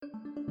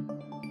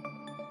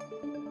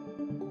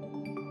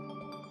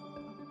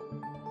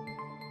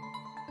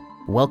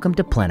Welcome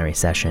to Plenary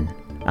Session.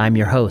 I'm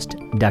your host,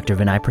 Dr.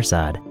 Vinay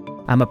Prasad.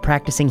 I'm a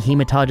practicing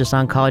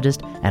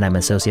hematologist-oncologist, and I'm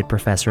associate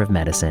professor of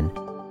medicine.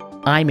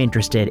 I'm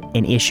interested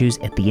in issues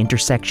at the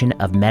intersection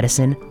of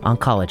medicine,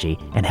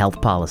 oncology, and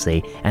health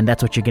policy, and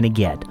that's what you're going to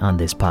get on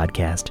this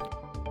podcast.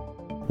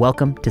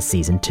 Welcome to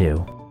Season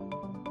 2.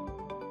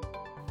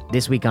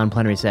 This week on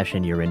Plenary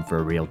Session, you're in for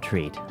a real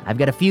treat. I've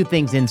got a few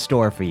things in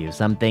store for you,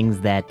 some things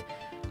that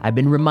I've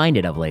been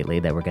reminded of lately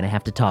that we're going to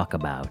have to talk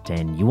about,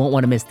 and you won't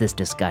want to miss this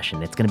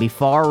discussion. It's going to be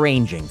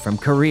far-ranging, from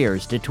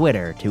careers to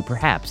Twitter to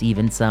perhaps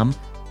even some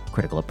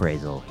critical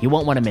appraisal. You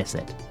won't want to miss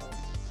it.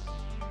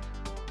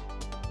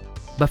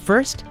 But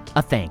first,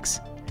 a thanks.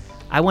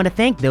 I want to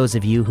thank those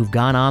of you who've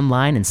gone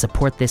online and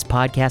support this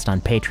podcast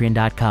on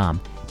Patreon.com.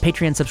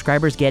 Patreon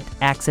subscribers get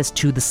access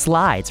to the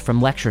slides from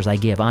lectures I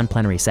give on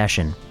Plenary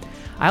Session.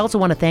 I also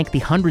want to thank the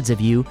hundreds of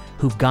you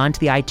who've gone to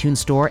the iTunes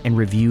store and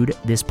reviewed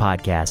this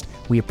podcast.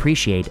 We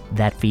appreciate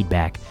that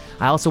feedback.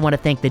 I also want to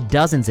thank the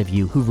dozens of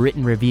you who've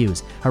written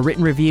reviews. A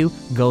written review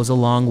goes a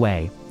long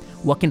way.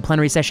 What can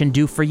Plenary Session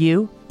do for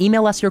you?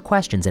 Email us your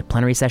questions at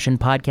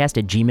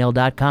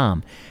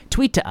plenarysessionpodcast@gmail.com.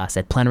 Tweet to us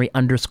at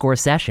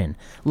plenary_session.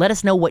 Let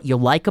us know what you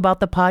like about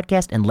the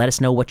podcast and let us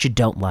know what you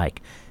don't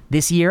like.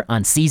 This year,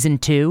 on Season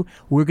 2,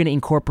 we're going to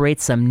incorporate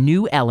some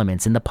new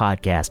elements in the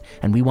podcast,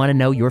 and we want to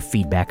know your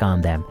feedback on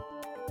them.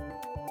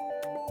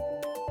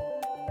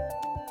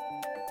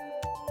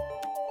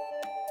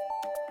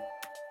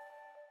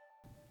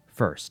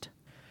 First,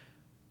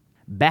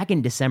 back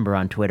in December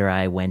on Twitter,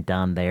 I went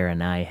on there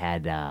and I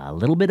had a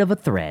little bit of a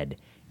thread.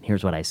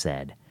 Here's what I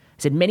said. I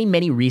said,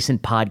 many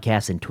recent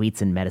podcasts and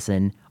tweets in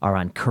medicine are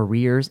on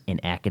careers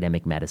in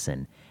academic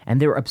medicine, and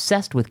they're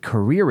obsessed with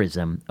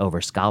careerism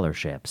over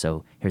scholarship.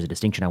 So here's a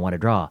distinction I want to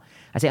draw.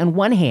 I say, on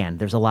one hand,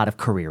 there's a lot of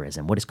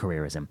careerism. What is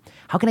careerism?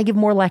 How can I give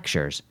more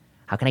lectures?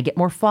 How can I get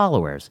more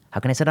followers? How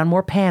can I sit on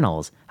more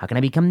panels? How can I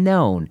become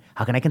known?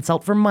 How can I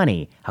consult for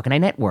money? How can I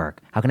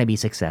network? How can I be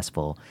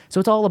successful? So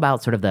it's all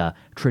about sort of the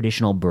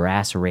traditional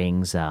brass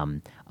rings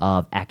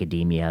of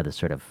academia, the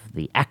sort of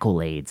the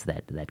accolades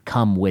that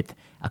come with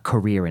a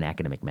career in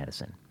academic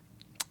medicine.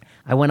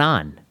 I went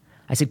on.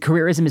 I said,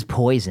 careerism is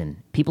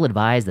poison. People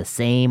advise the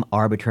same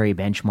arbitrary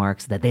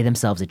benchmarks that they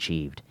themselves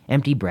achieved,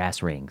 empty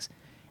brass rings.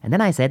 And then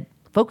I said,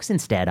 focus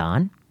instead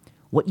on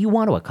what you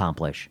want to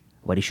accomplish,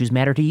 what issues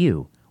matter to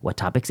you, what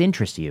topics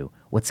interest you?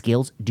 What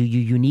skills do you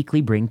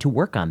uniquely bring to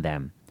work on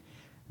them?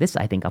 This,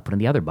 I think, I'll put in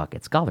the other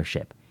bucket,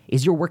 scholarship.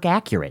 Is your work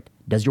accurate?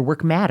 Does your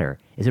work matter?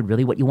 Is it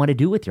really what you want to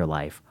do with your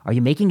life? Are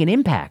you making an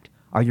impact?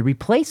 Are you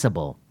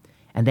replaceable?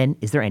 And then,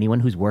 is there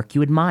anyone whose work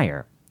you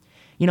admire?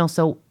 You know,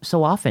 so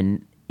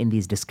often in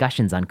these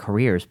discussions on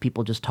careers,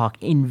 people just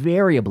talk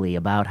invariably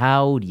about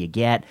how do you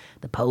get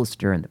the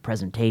poster and the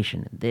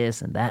presentation and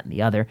this and that and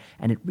the other,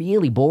 and it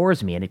really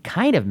bores me, and it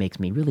kind of makes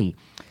me really,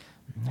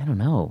 I don't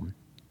know,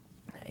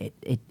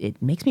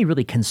 It makes me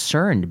really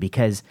concerned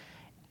because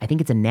I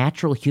think it's a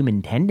natural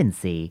human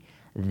tendency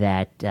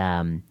that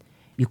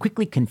you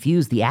quickly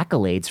confuse the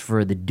accolades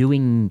for the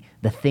doing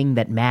the thing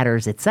that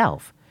matters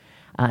itself.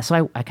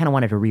 So I kind of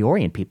wanted to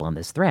reorient people on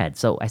this thread.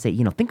 So I say,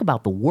 think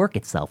about the work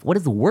itself. What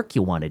is the work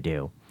you want to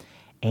do?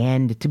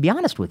 And to be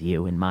honest with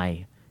you, in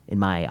my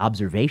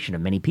observation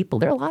of many people,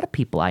 there are a lot of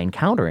people I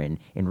encounter in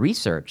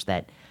research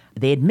that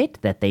they admit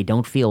that they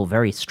don't feel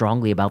very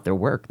strongly about their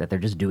work, that they're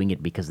just doing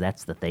it because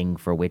that's the thing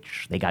for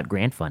which they got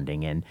grant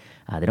funding, and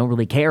they don't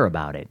really care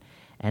about it.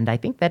 And I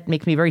think that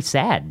makes me very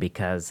sad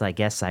because I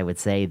guess I would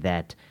say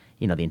that,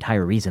 the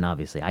entire reason,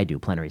 obviously, I do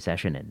Plenary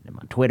Session and I'm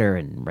on Twitter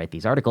and write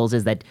these articles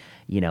is that,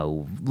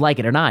 like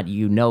it or not,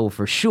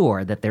 for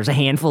sure that there's a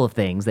handful of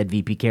things that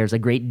VP cares a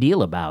great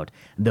deal about.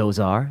 Those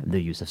are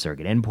the use of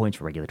surrogate endpoints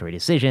for regulatory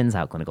decisions,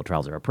 how clinical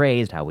trials are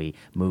appraised, how we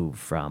move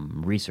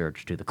from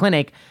research to the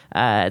clinic.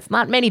 It's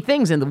not many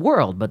things in the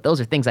world, but those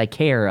are things I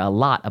care a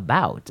lot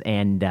about.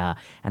 And I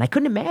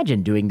couldn't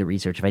imagine doing the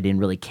research if I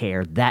didn't really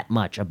care that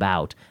much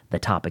about the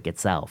topic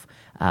itself.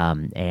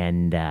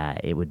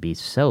 It would be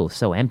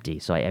so empty.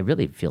 So I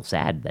really feel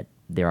sad that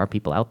there are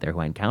people out there who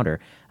I encounter,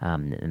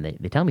 and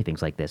they tell me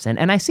things like this.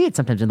 And I see it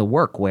sometimes in the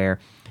work where,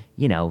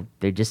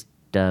 they're just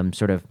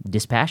sort of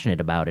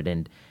dispassionate about it.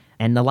 And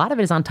a lot of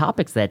it is on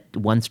topics that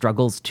one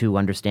struggles to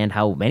understand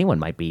how anyone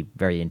might be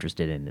very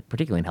interested in,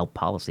 particularly in health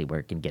policy, where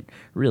it can get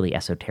really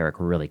esoteric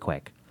really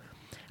quick.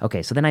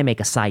 Okay, so then I make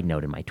a side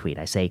note in my tweet.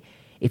 I say,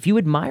 if you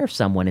admire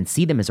someone and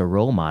see them as a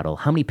role model,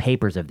 how many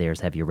papers of theirs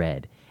have you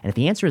read? And if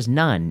the answer is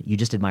none, you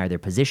just admire their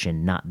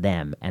position, not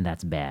them, and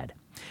that's bad.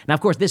 Now,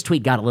 of course, this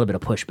tweet got a little bit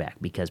of pushback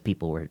because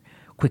people were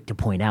quick to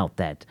point out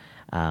that,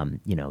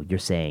 you're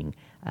saying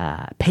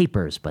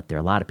papers, but there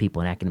are a lot of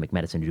people in academic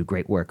medicine who do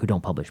great work who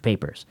don't publish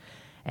papers.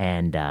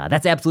 And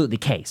that's absolutely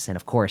the case. And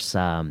of course,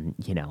 I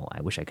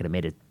wish I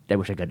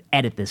could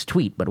edit this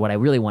tweet. But what I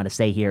really want to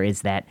say here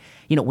is that,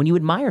 when you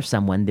admire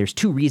someone, there's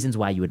two reasons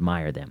why you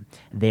admire them.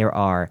 There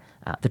are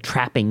the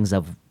trappings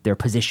of their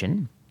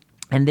position,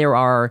 and there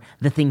are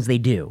the things they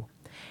do.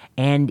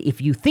 And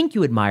if you think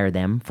you admire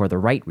them for the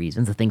right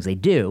reasons, the things they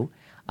do,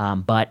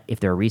 but if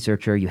they're a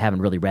researcher, you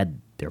haven't really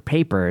read their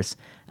papers,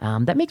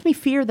 that makes me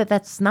fear that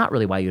that's not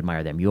really why you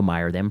admire them. You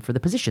admire them for the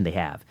position they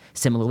have.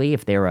 Similarly,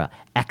 if they're an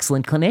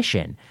excellent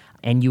clinician,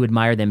 and you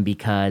admire them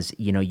because,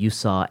 you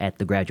saw at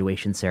the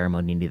graduation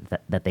ceremony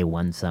that they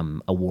won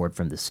some award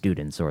from the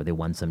students or they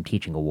won some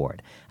teaching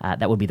award.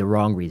 That would be the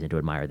wrong reason to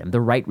admire them.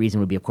 The right reason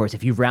would be, of course,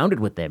 if you've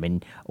rounded with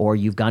them or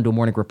you've gone to a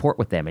morning report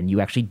with them and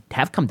you actually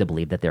have come to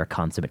believe that they're a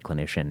consummate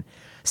clinician.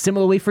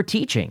 Similarly for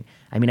teaching.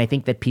 I mean, I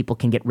think that people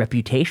can get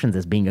reputations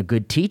as being a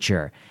good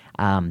teacher,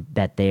 I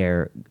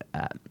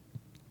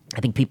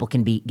think people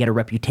can get a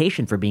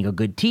reputation for being a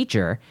good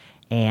teacher,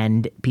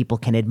 and people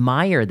can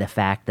admire the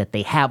fact that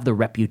they have the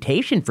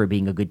reputation for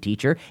being a good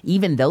teacher,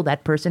 even though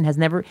that person has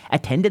never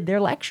attended their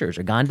lectures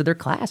or gone to their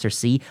class or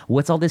see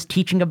what's all this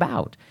teaching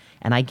about.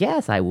 And I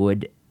guess I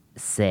would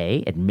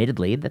say,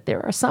 admittedly, that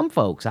there are some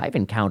folks I've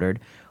encountered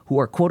who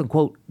are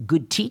quote-unquote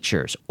good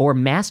teachers or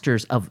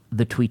masters of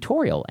the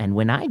tutorial. And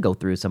when I go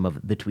through some of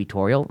the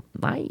tutorial,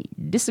 I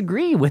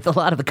disagree with a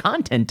lot of the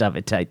content of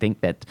it. I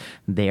think that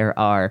there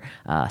are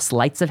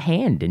sleights of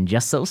hand in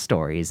just so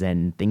stories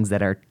and things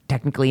that are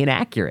technically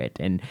inaccurate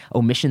and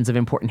omissions of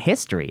important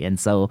history. And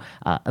so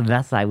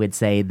thus I would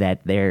say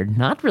that they're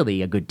not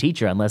really a good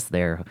teacher unless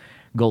their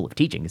goal of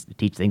teaching is to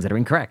teach things that are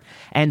incorrect.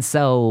 And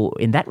so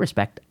in that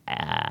respect,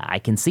 I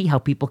can see how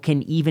people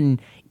can even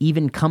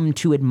come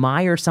to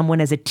admire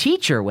someone as a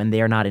teacher when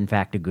they are not in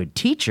fact a good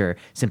teacher,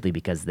 simply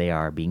because they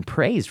are being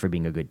praised for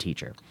being a good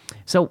teacher.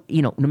 So,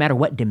 no matter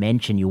what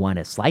dimension you want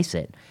to slice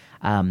it,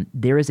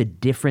 there is a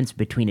difference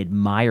between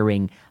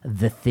admiring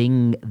the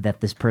thing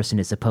that this person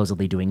is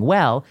supposedly doing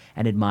well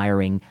and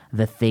admiring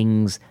the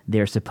things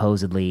they're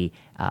supposedly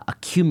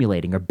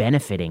accumulating or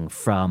benefiting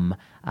from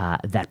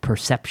that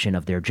perception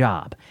of their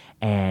job.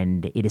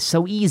 And it is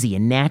so easy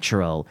and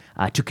natural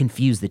to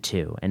confuse the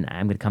two. And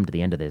I'm going to come to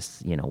the end of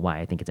this, why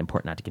I think it's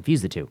important not to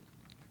confuse the two.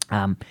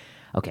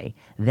 Okay,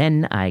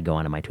 then I go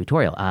on to my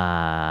tutorial.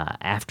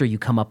 After you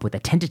come up with a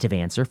tentative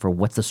answer for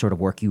what's the sort of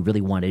work you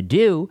really want to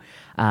do,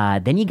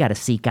 then you got to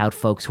seek out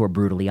folks who are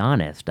brutally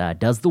honest.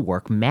 Does the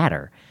work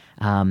matter?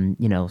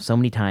 So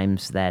many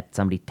times that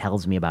somebody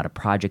tells me about a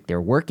project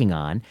they're working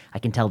on, I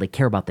can tell they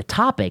care about the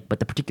topic, but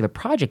the particular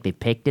project they've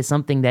picked is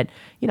something that,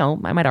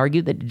 I might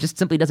argue that it just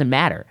simply doesn't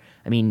matter.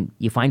 I mean,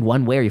 you find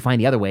one way or you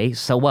find the other way,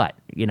 so what?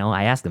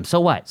 I ask them,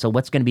 so what? So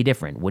what's going to be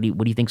different? What do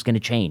you think is going to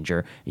change?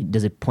 Or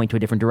does it point to a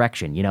different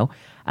direction,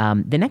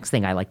 The next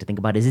thing I like to think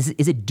about is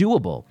it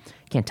doable?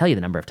 I can't tell you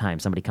the number of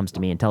times somebody comes to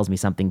me and tells me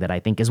something that I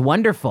think is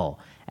wonderful,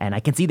 and I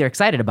can see they're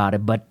excited about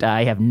it, but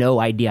I have no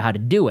idea how to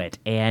do it.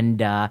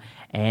 And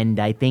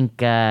I think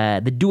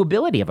the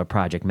doability of a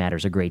project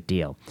matters a great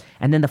deal.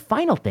 And then the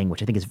final thing,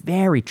 which I think is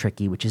very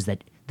tricky, which is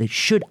that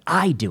should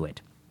I do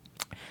it?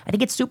 I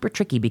think it's super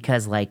tricky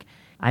because,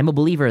 I'm a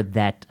believer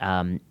that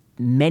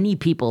many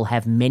people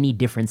have many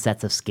different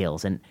sets of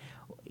skills. And,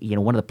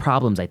 one of the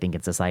problems, I think,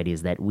 in society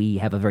is that we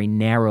have a very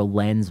narrow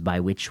lens by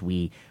which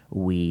we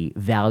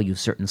value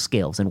certain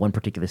skills. And one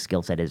particular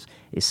skill set is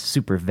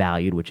super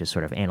valued, which is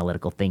sort of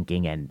analytical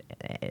thinking, and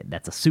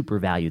that's a super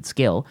valued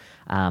skill.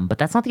 But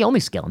that's not the only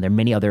skill. And there are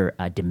many other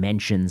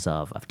dimensions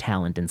of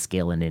talent and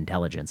skill and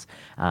intelligence,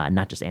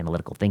 not just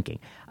analytical thinking.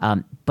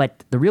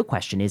 But the real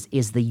question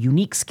is the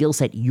unique skill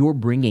set you're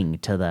bringing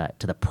to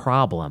the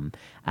problem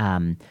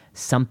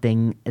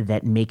something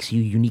that makes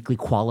you uniquely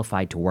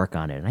qualified to work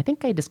on it? And I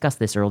think I discussed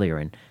this earlier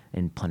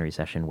in plenary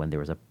session when there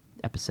was a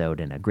episode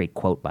and a great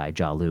quote by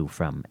Jia Lu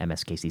from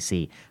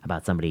MSKCC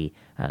about somebody,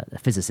 a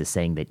physicist,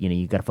 saying that,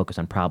 you got to focus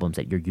on problems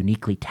that you're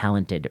uniquely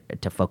talented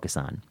to focus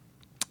on.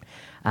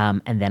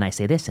 And then I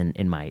say this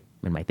in my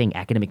thing: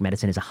 academic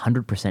medicine is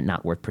 100%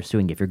 not worth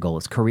pursuing if your goal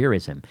is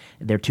careerism.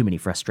 There are too many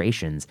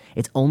frustrations.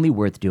 It's only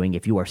worth doing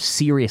if you are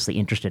seriously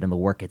interested in the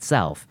work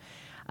itself.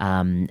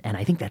 And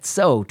I think that's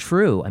so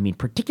true. I mean,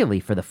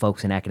 particularly for the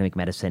folks in academic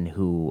medicine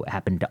who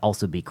happen to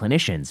also be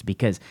clinicians,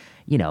 because,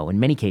 in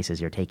many cases,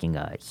 you're taking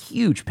a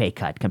huge pay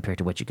cut compared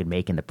to what you could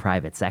make in the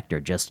private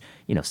sector, just,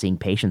 seeing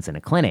patients in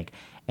a clinic.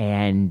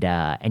 And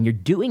you're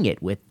doing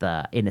it with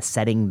in a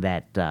setting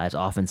that is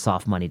often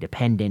soft money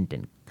dependent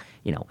and,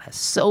 has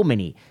so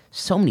many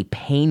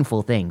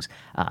painful things.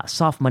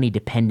 Soft money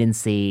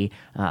dependency,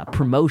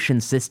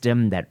 promotion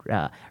system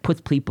that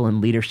puts people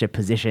in leadership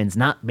positions,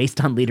 not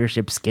based on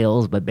leadership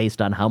skills, but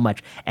based on how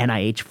much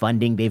NIH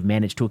funding they've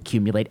managed to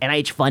accumulate.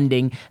 NIH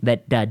funding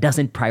that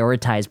doesn't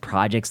prioritize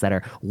projects that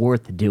are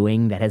worth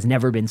doing, that has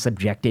never been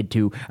subjected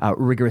to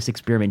rigorous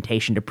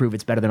experimentation to prove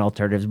it's better than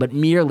alternatives, but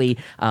merely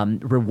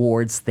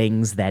rewards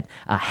things that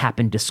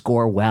happen to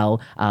score well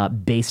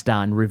based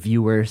on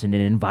reviewers in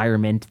an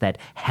environment that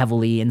heavily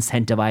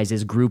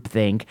incentivizes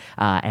groupthink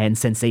and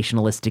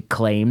sensationalistic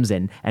claims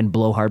and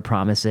blowhard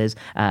promises.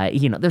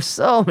 There's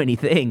so many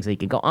things. You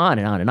can go on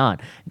and on and on.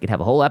 You could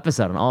have a whole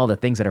episode on all the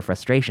things that are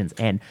frustrations.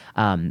 And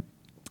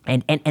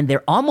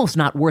they're almost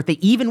not worth it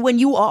even when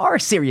you are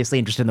seriously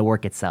interested in the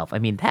work itself. I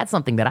mean, that's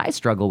something that I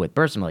struggle with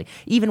personally.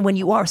 Even when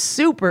you are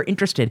super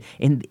interested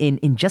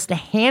in just a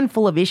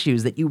handful of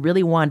issues that you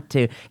really want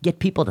to get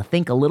people to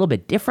think a little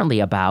bit differently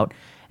about,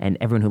 and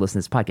everyone who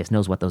listens to this podcast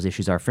knows what those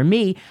issues are for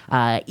me.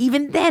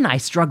 Even then, I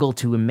struggle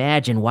to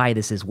imagine why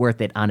this is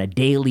worth it on a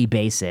daily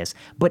basis.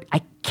 But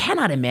I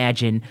cannot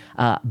imagine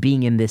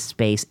being in this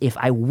space if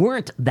I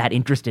weren't that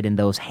interested in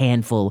those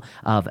handful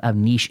of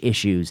niche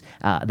issues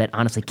that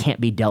honestly can't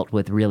be dealt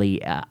with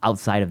really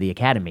outside of the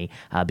academy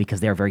because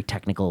they're very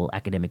technical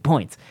academic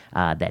points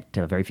that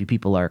very few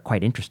people are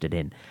quite interested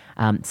in.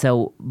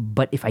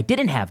 But if I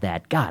didn't have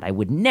that, God, I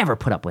would never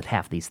put up with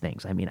half these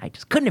things. I mean, I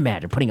just couldn't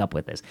imagine putting up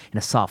with this in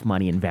a soft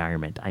money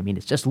environment. I mean,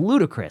 it's just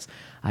ludicrous.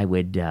 I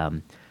would,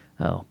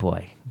 oh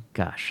boy,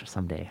 gosh,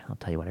 someday I'll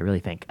tell you what I really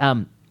think.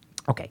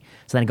 Okay,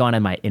 so then I go on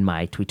in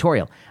my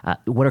tutorial.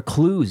 What are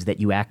clues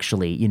that you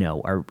actually,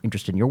 are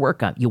interested in your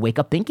work? You wake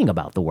up thinking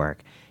about the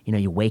work.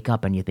 You wake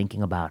up and you're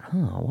thinking about,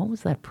 what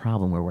was that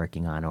problem we're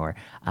working on? Or,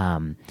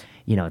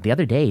 the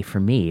other day for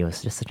me, it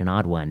was just such an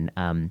odd one.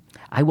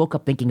 I woke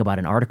up thinking about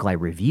an article I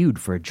reviewed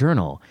for a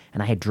journal,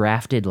 and I had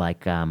drafted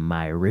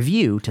my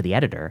review to the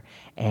editor,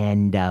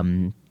 and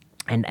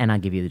I'll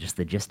give you just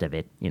the gist of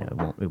it.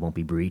 It won't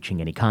be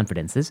breaching any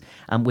confidences,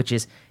 which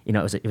is,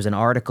 it was an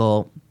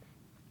article.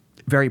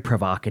 Very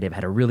provocative,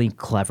 had a really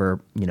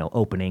clever,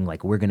 opening,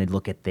 like we're going to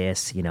look at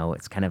this,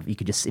 it's kind of, you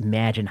could just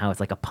imagine how it's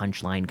like a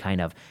punchline kind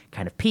of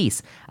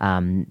piece,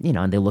 and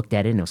they looked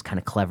at it and it was kind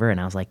of clever, and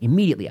I was like,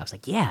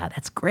 yeah,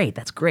 that's great,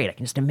 I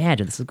can just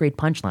imagine, this is a great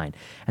punchline.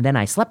 And then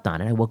I slept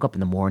on it, I woke up in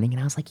the morning and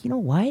I was like, you know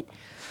what?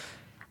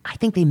 I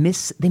think they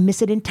miss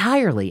it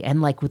entirely.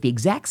 And like with the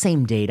exact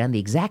same data and the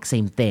exact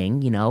same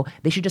thing,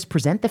 they should just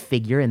present the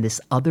figure in this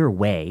other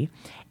way.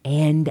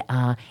 And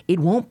it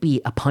won't be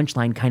a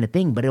punchline kind of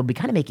thing, but it'll be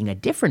kind of making a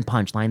different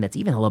punchline that's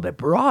even a little bit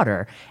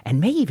broader and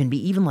may even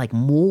be even like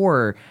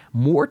more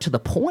to the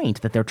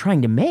point that they're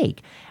trying to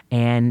make.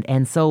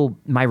 And so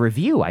my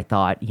review, I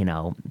thought,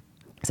 I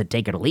said,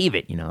 take it or leave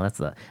it, that's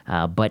the,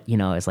 but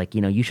it's like,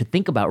 you should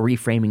think about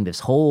reframing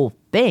this whole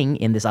thing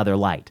in this other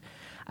light.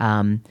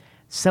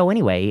 So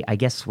anyway, I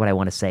guess what I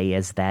want to say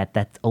is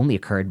that only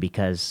occurred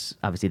because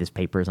obviously this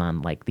paper is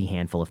on like the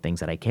handful of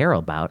things that I care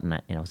about, and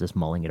I was just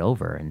mulling it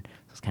over and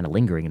it was kind of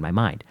lingering in my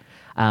mind.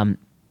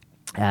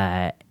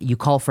 You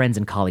call friends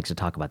and colleagues to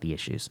talk about the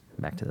issues.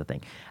 Back to the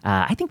thing.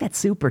 I think that's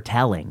super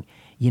telling.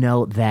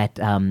 That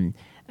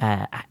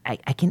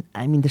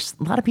there's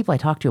a lot of people I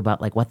talk to about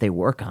like what they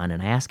work on,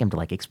 and I ask them to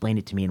like explain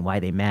it to me and why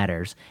they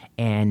matters,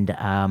 and they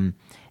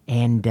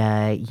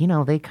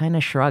kind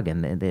of shrug,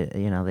 and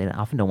they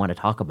often don't want to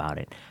talk about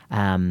it.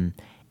 And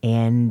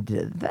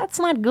that's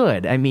not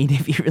good. I mean,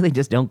 if you really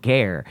just don't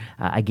care,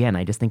 again,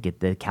 I just think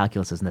the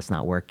calculus is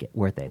not worth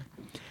it.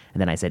 And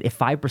then I said, if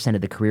 5%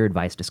 of the career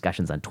advice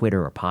discussions on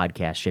Twitter or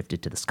podcasts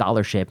shifted to the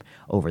scholarship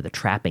over the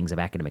trappings of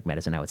academic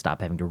medicine, I would stop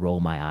having to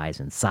roll my eyes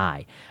and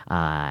sigh,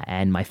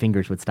 and my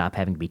fingers would stop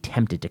having to be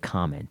tempted to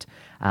comment.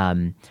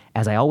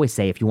 As I always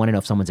say, if you want to know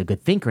if someone's a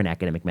good thinker in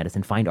academic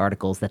medicine, find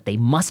articles that they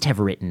must have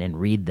written and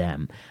read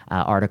them.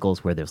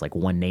 Articles where there's like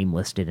one name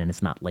listed and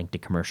it's not linked to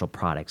commercial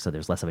products, so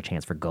there's less of a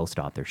chance for ghost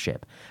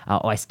authorship.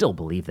 I still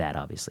believe that,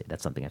 obviously.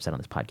 That's something I've said on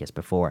this podcast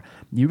before.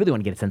 You really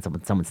want to get a sense of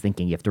what someone's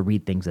thinking, you have to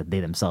read things that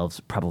they themselves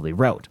probably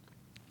wrote.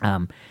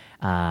 A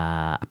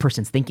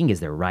person's thinking is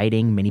their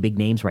writing. Many big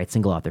names write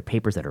single-author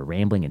papers that are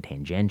rambling and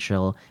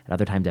tangential. At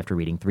other times, after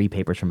reading 3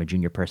 papers from a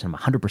junior person, I'm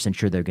 100%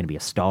 sure they're going to be a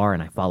star,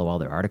 and I follow all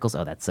their articles.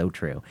 Oh, that's so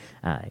true.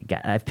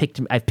 I've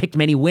picked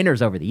many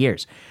winners over the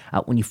years.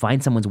 When you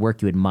find someone's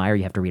work you admire,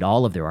 you have to read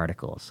all of their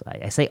articles.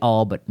 I say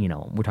all, but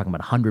we're talking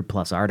about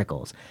 100+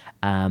 articles.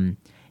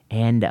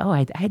 And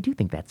I do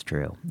think that's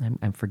true.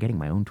 I'm forgetting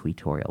my own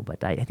tweetorial,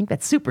 but I think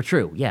that's super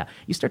true. Yeah,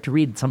 you start to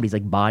read somebody's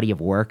like body of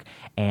work,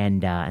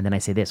 and then I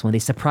say this: when they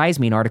surprise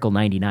me in Article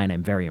 99,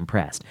 I'm very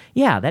impressed.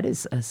 Yeah, that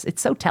is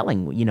it's so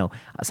telling.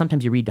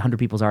 Sometimes you read 100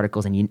 people's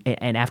articles,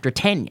 and after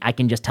 10, I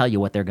can just tell you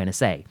what they're going to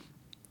say.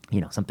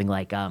 Something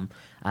like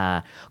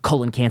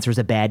colon cancer is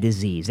a bad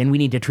disease, and we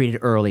need to treat it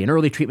early, and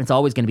early treatment's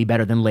always going to be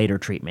better than later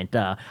treatment.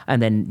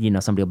 And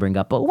then, somebody will bring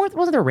up, but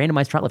wasn't there a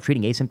randomized trial of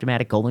treating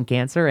asymptomatic colon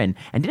cancer, and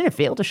didn't it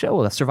fail to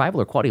show a survival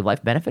or quality of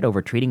life benefit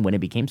over treating when it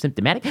became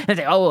symptomatic? And I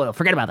say,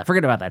 forget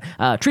about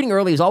that. Treating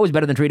early is always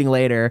better than treating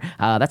later.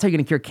 That's how you're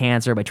going to cure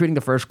cancer, by treating the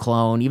first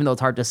clone, even though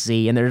it's hard to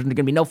see, and there's going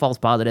to be no false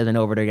positives and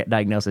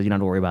over-diagnosis. You don't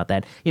have to worry about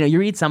that. You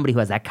read somebody who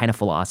has that kind of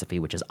philosophy,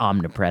 which is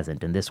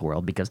omnipresent in this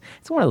world, because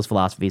it's one of those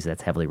philosophies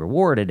that's heavily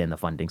rewarded in the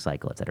funding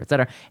cycle, et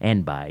cetera,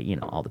 and by,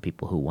 all the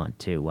people who want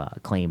to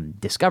claim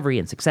discovery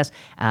and success.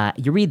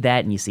 You read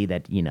that and you see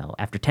that,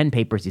 after 10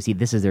 papers, you see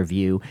this is their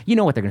view. You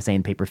know what they're going to say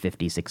in paper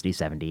 50, 60,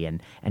 70,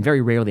 and very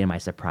rarely am I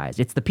surprised.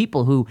 It's the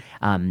people who,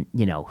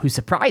 who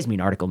surprise me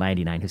in Article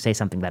 99, who say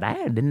something that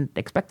I didn't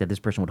expect that this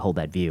person would hold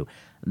that view.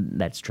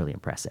 That's truly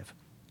impressive.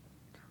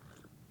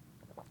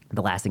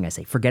 The last thing I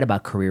say, forget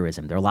about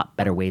careerism. There are a lot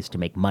better ways to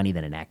make money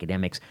than in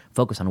academics.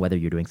 Focus on whether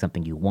you're doing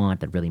something you want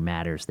that really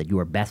matters, that you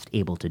are best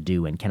able to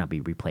do and cannot be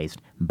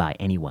replaced by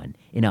anyone.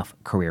 Enough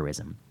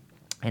careerism.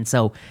 And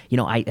so,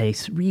 I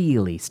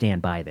really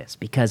stand by this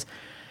because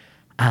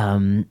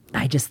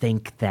I just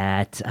think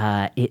that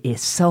it is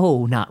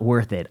so not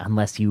worth it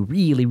unless you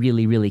really,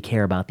 really, really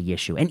care about the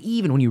issue. And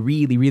even when you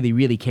really, really,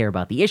 really care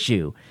about the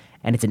issue,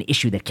 and it's an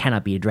issue that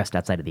cannot be addressed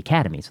outside of the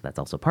academy, so that's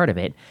also part of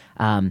it,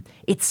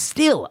 it's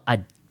still a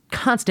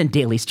constant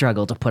daily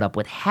struggle to put up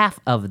with half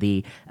of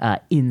the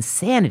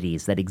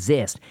insanities that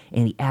exist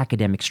in the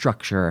academic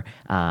structure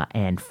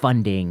and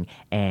funding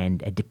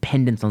and a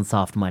dependence on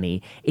soft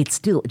money. It's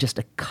still just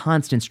a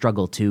constant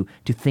struggle to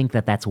think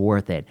that that's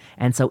worth it.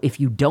 And so if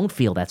you don't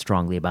feel that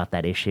strongly about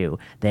that issue,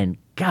 then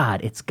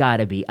God, it's got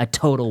to be a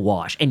total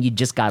wash, and you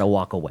just got to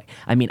walk away.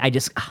 I mean, I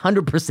just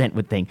 100%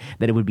 would think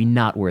that it would be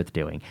not worth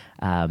doing.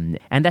 And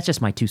that's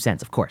just my 2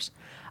 cents, of course.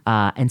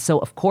 And so,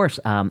 of course,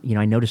 I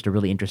noticed a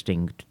really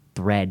interesting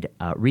thread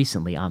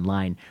recently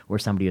online where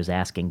somebody was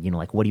asking,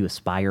 like, what do you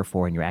aspire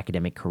for in your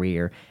academic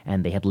career?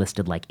 And they had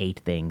listed like 8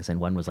 things,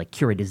 and one was like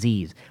cure a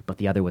disease, but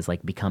the other was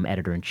like become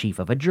editor-in-chief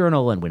of a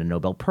journal and win a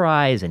Nobel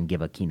Prize and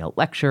give a keynote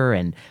lecture.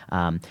 And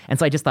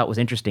so I just thought it was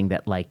interesting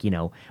that, like,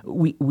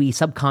 we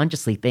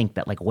subconsciously think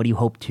that, like, what do you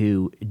hope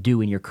to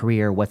do in your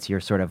career? What's your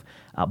sort of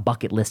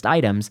bucket list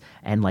items?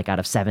 And like out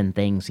of 7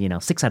 things,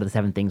 6 out of the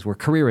 7 things were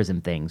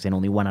careerism things, and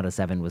only 1 out of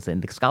 7 was in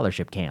the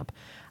scholarship camp.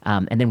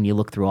 And then when you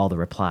look through all the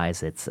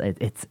replies,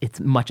 it's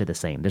much of the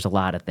same. There's a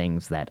lot of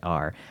things that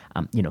are,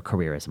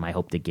 careerism. I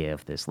hope to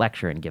give this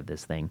lecture and give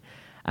this thing.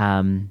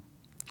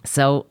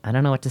 So I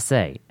don't know what to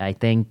say. I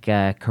think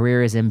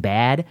careerism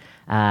bad.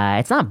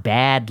 It's not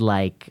bad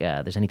like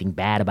there's anything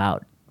bad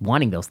about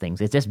wanting those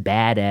things. It's just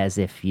bad as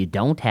if you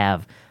don't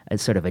have a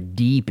sort of a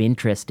deep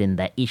interest in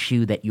the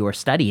issue that you're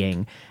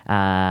studying,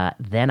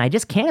 then I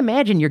just can't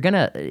imagine you're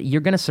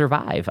gonna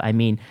survive. I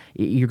mean,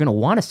 you're gonna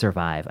want to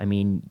survive. I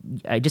mean,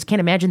 I just can't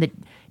imagine that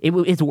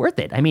it's worth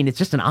it. I mean, it's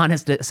just an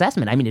honest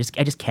assessment. I mean,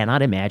 I just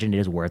cannot imagine it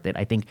is worth it.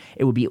 I think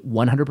it would be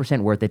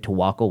 100% worth it to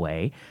walk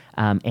away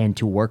and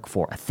to work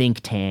for a think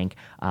tank,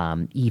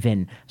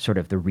 even sort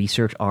of the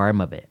research arm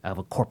of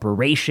a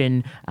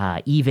corporation,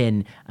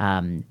 even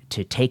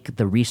to take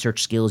the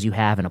research skills you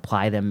have and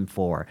apply them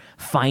for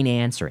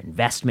finance or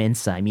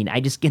investments. I mean, I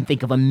just can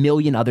think of a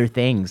million other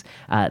things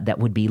that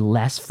would be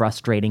less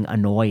frustrating,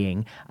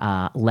 annoying,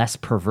 less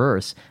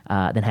perverse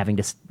than having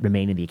to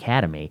remain in the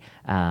academy.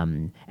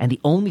 And the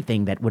only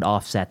thing that would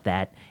offset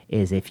that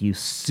is if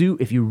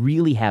you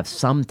really have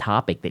some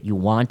topic that you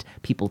want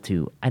people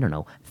to, I don't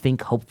know,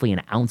 think hopefully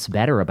an ounce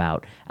better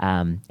about,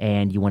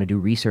 and you want to do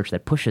research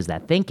that pushes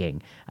that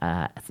thinking,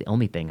 that's the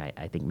only thing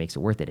I think makes it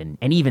worth it.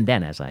 And even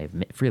then, as I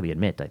freely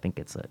admit, I think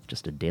it's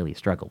just a daily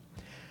struggle.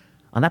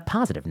 On that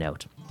positive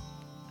note,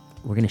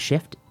 we're going to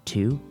shift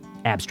to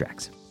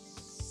abstracts.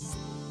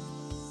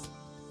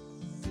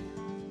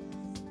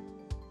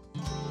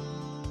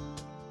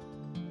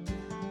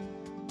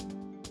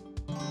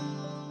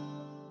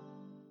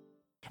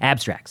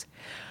 Abstracts.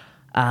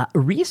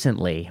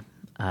 Recently,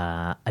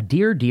 a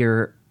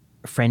dear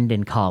friend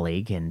and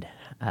colleague and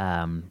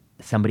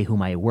somebody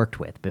whom I worked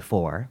with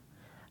before,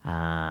 but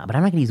I'm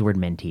not going to use the word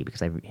mentee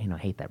because I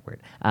hate that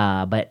word.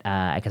 But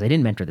because I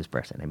didn't mentor this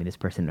person. I mean, this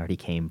person already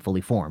came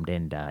fully formed,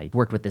 and I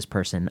worked with this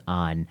person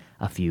on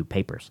a few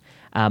papers.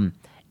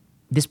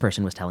 This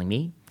person was telling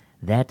me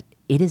that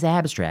it is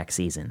abstract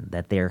season,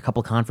 that there are a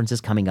couple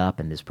conferences coming up,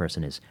 and this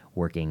person is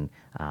working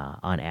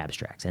on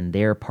abstracts. And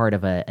they're part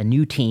of a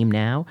new team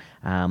now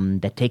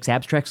that takes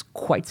abstracts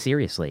quite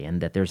seriously,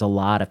 and that there's a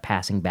lot of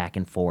passing back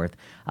and forth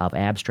of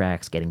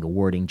abstracts, getting the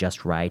wording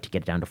just right to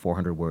get it down to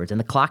 400 words. And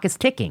the clock is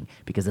ticking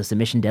because the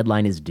submission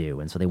deadline is due,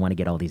 and so they want to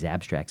get all these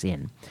abstracts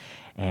in.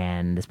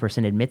 And this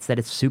person admits that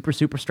it's super,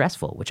 super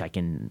stressful, which I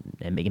can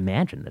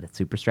imagine that it's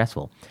super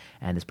stressful.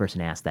 And this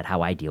person asked that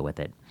how I deal with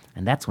it.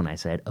 And that's when I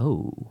said,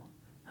 oh,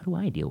 how do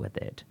I deal with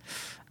it?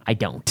 I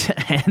don't.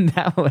 And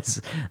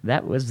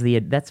that's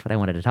what I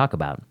wanted to talk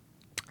about.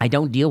 I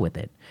don't deal with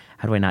it.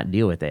 How do I not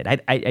deal with it?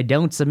 I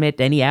don't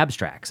submit any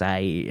abstracts.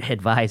 I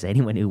advise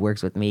anyone who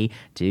works with me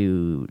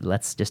to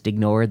let's just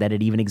ignore that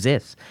it even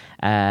exists.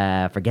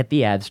 Forget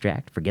the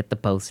abstract. Forget the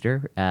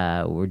poster.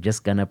 We're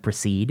just going to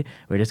proceed.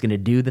 We're just going to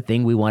do the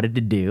thing we wanted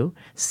to do,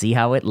 see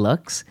how it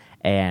looks,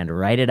 and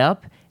write it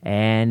up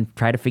and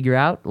try to figure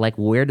out like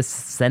where to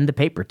send the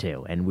paper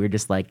to. And we're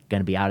just like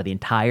going to be out of the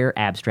entire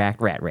abstract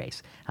rat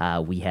race.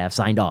 We have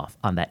signed off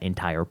on that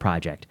entire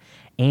project.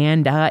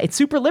 And it's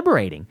super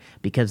liberating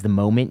because the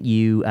moment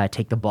you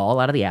take the ball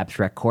out of the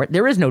abstract court,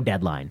 there is no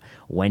deadline.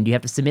 When do you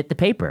have to submit the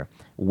paper?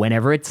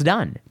 Whenever it's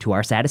done, to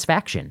our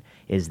satisfaction.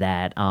 Is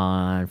that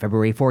on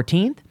February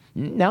 14th?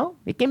 No,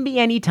 it can be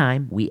any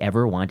time we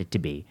ever want it to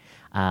be.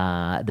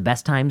 The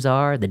best times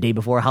are the day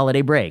before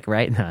holiday break,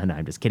 right? No,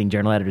 I'm just kidding,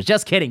 journal editors.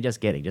 Just kidding.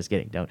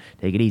 Don't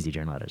take it easy,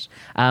 journal editors.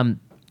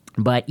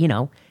 But,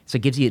 so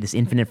it gives you this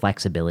infinite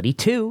flexibility.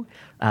 Two,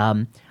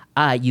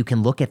 you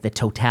can look at the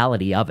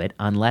totality of it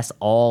unless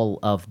all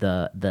of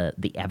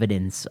the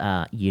evidence,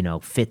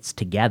 fits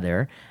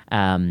together.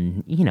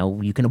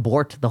 You can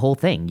abort the whole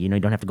thing. You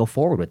don't have to go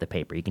forward with the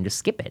paper. You can just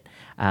skip it.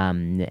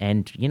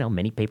 And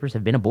many papers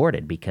have been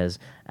aborted because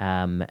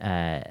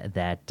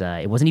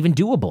it wasn't even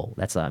doable.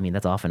 That's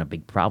often a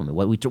big problem.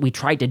 We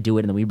tried to do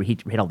it, and then we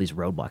hit all these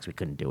roadblocks. We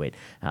couldn't do it.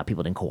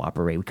 People didn't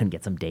cooperate. We couldn't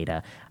get some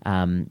data.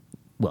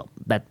 well,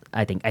 that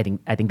I think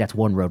that's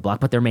one roadblock,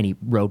 but there are many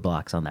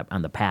roadblocks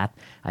on the path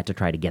to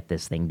try to get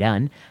this thing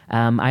done.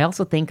 I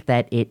also think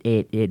that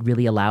it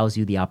really allows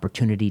you the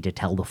opportunity to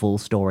tell the full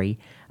story,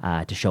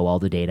 to show all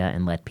the data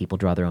and let people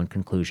draw their own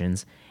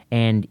conclusions.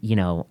 And,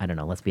 I don't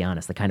know, let's be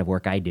honest, the kind of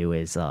work I do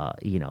is, a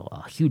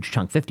huge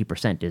chunk,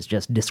 50% is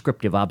just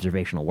descriptive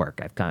observational work.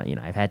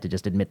 I've had to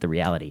just admit the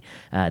reality.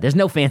 There's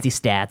no fancy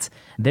stats.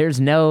 There's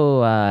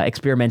no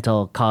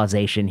experimental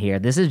causation here.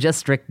 This is just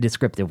strict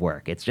descriptive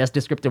work. It's just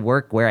descriptive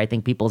work where I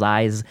think people's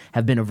eyes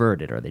have been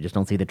averted or they just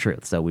don't see the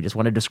truth. So we just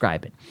want to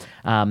describe it.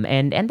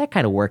 And that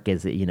kind of work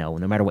is, no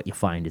matter what you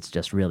find, it's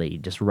just really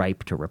just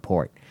ripe to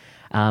report.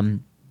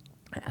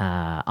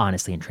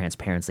 Honestly and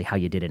transparently how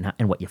you did it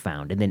and what you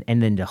found, and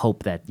then to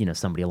hope that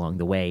somebody along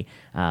the way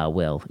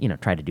will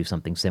try to do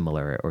something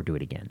similar or do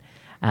it again,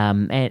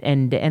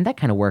 and that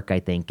kind of work I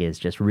think is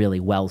just really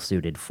well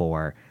suited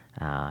for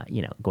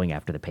going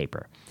after the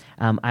paper.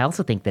 I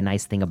also think the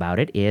nice thing about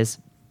it is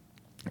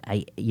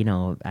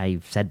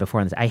I've said before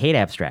on this, I hate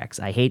abstracts.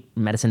 I hate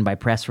medicine by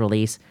press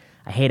release.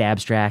 I hate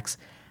abstracts,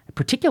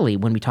 particularly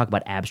when we talk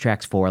about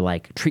abstracts for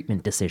like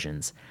treatment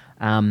decisions.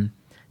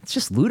 It's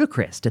just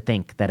ludicrous to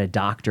think that a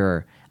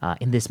doctor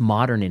in this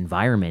modern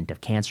environment of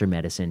cancer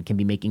medicine can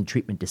be making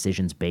treatment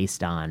decisions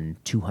based on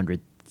 200,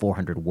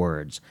 400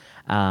 words.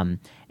 And,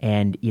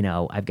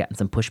 I've gotten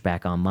some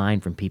pushback online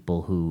from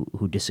people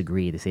who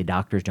disagree. They say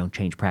doctors don't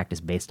change practice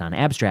based on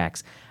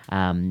abstracts.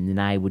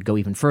 And I would go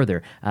even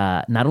further.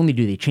 Not only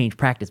do they change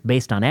practice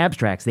based on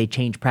abstracts, they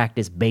change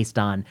practice based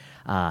on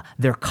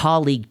their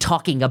colleague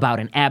talking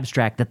about an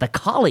abstract that the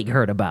colleague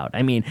heard about.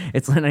 I mean,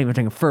 it's not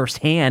even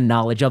first-hand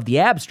knowledge of the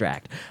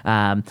abstract.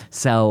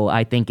 So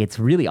I think it's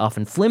really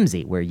often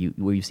flimsy where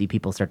you see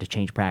people start to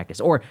change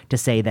practice, or to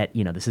say that,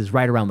 this is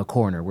right around the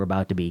corner. We're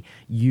about to be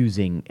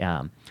using,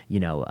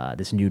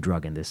 this new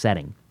drug in this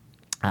setting.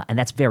 And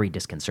that's very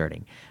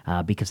disconcerting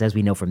because, as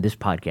we know from this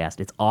podcast,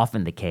 it's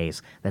often the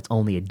case that's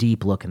only a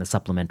deep look in the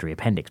supplementary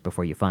appendix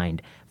before you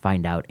find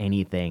out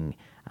anything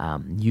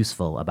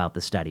useful about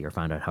the study or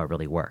find out how it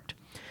really worked.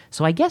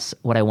 So I guess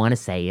what I want to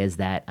say is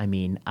that,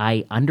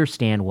 I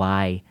understand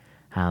why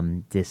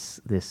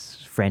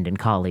this friend and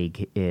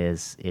colleague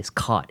is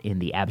caught in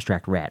the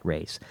abstract rat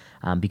race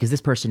because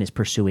this person is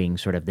pursuing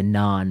sort of the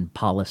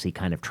non-policy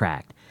kind of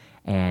track.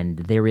 And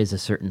there is a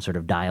certain sort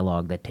of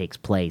dialogue that takes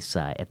place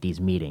at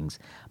these meetings.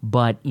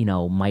 But,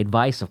 my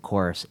advice, of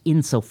course,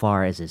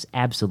 insofar as is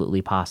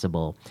absolutely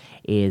possible,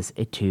 is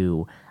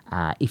to,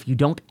 if you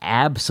don't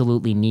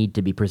absolutely need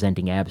to be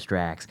presenting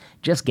abstracts,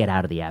 just get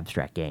out of the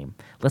abstract game.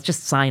 Let's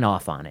just sign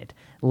off on it.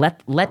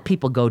 Let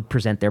people go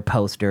present their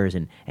posters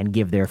and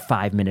give their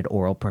 5-minute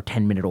oral or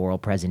 10-minute oral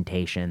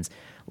presentations.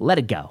 Let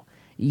it go.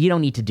 You don't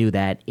need to do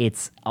that.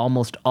 It's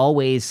almost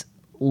always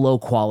low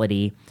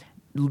quality.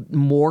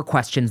 More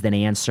questions than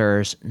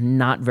answers,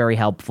 not very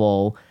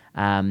helpful.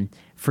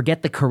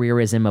 Forget the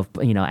careerism of,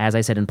 as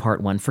I said in part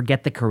 1,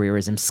 forget the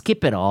careerism,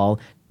 skip it all,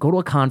 go to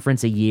a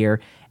conference a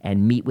year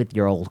and meet with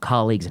your old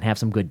colleagues and have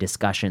some good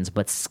discussions,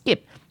 but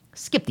skip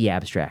the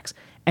abstracts.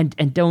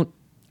 And don't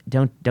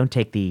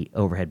take the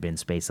overhead bin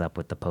space up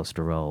with the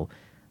poster roll.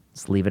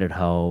 Just leave it at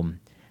home.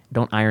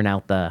 Don't iron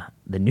out the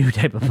new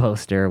type of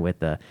poster with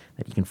that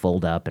you can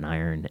fold up and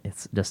iron.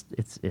 It's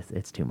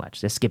too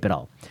much. Just skip it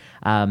all.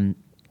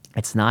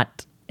 It's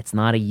not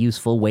a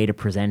useful way to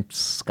present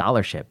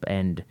scholarship,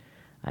 and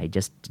I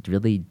just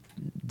really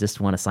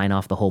want to sign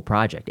off the whole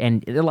project.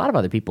 And there are a lot of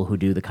other people who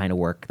do the kind of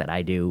work that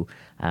I do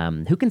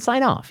who can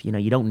sign off.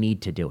 You don't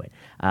need to do it.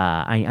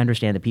 I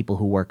understand that people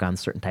who work on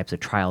certain types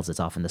of trials, it's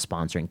often the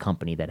sponsoring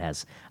company that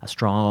has a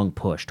strong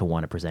push to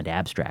want to present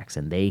abstracts,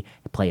 and they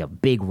play a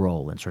big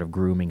role in sort of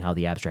grooming how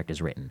the abstract is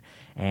written.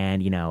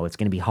 And, it's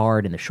going to be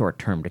hard in the short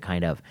term to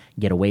kind of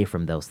get away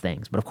from those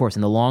things. But of course,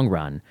 in the long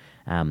run,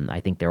 I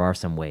think there are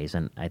some ways,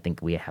 and I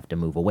think we have to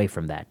move away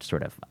from that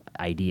sort of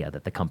idea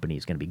that the company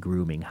is going to be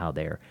grooming how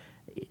their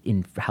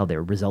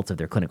results of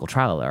their clinical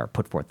trial are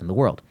put forth in the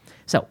world.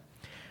 So,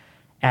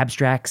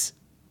 abstracts,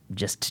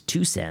 just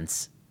 2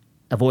 cents.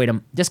 Avoid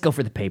them. Just go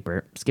for the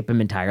paper. Skip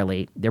them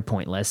entirely. They're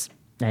pointless.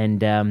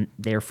 And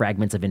they're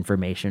fragments of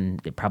information.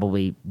 They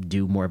probably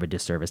do more of a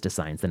disservice to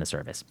science than a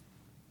service.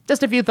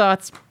 Just a few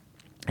thoughts.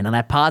 And on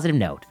that positive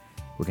note,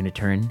 we're going to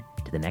turn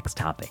to the next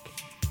topic.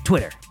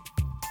 Twitter.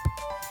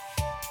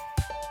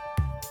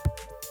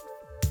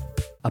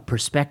 A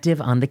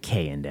Perspective on the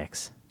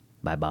K-Index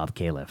by Bob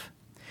Califf.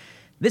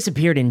 This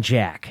appeared in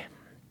Jack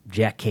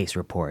Case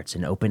Reports,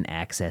 an open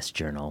access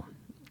journal.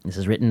 This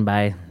is written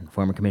by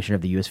former Commissioner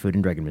of the U.S. Food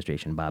and Drug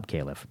Administration, Bob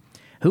Califf,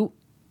 who,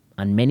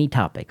 on many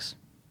topics,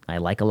 I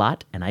like a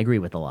lot and I agree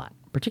with a lot,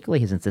 particularly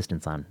his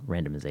insistence on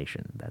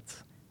randomization.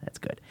 That's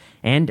good.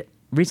 And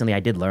recently I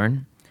did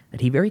learn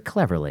that he very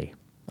cleverly,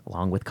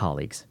 along with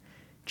colleagues,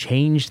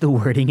 changed the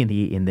wording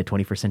in the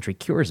 21st Century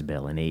Cures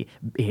Bill in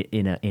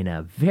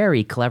a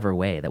very clever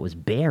way that was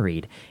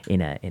buried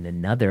in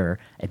another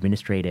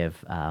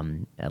administrative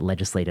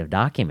legislative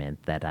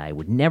document that I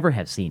would never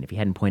have seen if he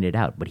hadn't pointed it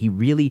out. But he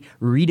really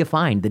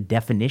redefined the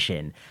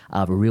definition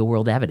of real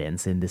world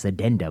evidence in this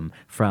addendum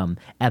from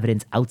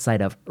evidence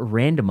outside of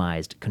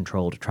randomized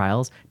controlled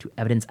trials to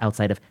evidence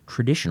outside of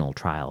traditional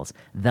trials,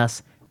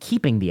 thus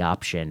keeping the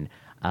option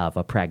of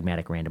a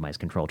pragmatic randomized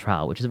controlled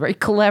trial, which is a very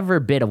clever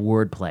bit of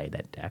wordplay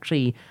that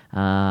actually,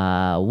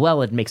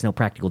 it makes no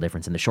practical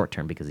difference in the short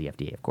term because the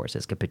FDA, of course,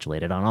 has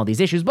capitulated on all these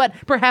issues, but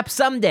perhaps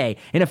someday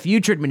in a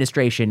future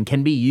administration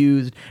can be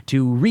used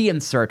to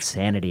reinsert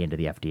sanity into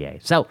the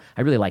FDA. So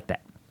I really like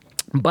that.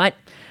 But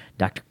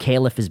Dr.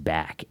 Califf is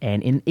back,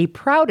 and in a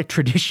proud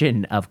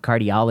tradition of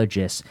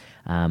cardiologists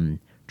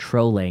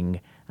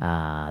trolling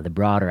the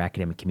broader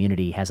academic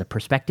community, has a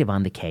perspective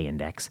on the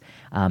K-index.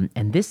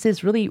 And this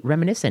is really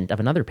reminiscent of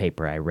another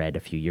paper I read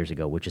a few years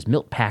ago, which is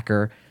Milt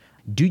Packer,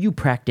 Do You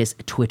Practice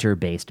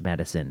Twitter-Based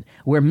Medicine?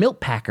 Where Milt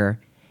Packer,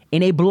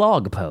 in a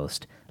blog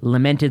post,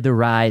 lamented the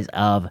rise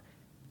of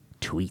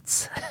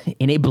tweets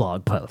in a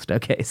blog post.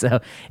 Okay,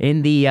 so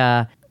in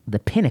the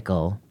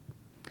pinnacle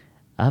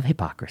of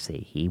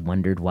hypocrisy, he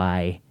wondered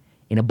why,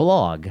 in a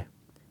blog,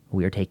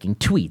 we are taking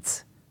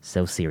tweets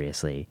so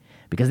seriously,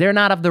 because they're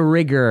not of the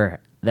rigor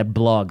that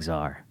blogs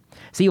are.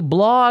 See, a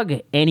blog,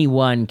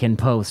 anyone can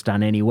post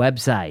on any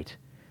website,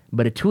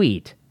 but a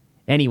tweet,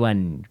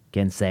 anyone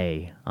can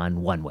say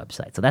on one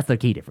website. So that's the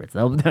key difference.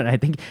 I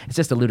think it's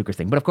just a ludicrous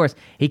thing. But of course,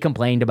 he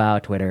complained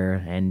about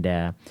Twitter, and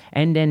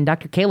then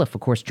Dr. Califf, of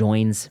course,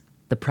 joins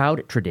the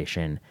proud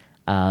tradition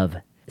of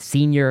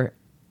senior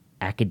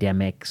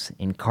academics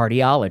in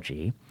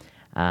cardiology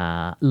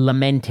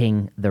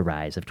lamenting the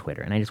rise of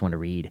Twitter. And I just want to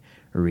read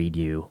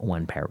you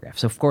one paragraph.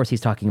 So, of course,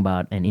 he's talking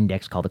about an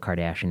index called the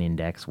Kardashian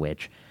Index,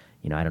 which,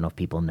 I don't know if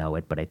people know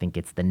it, but I think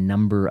it's the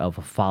number of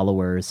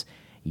followers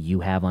you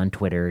have on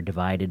Twitter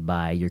divided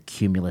by your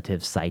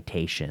cumulative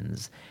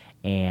citations.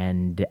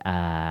 And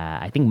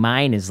I think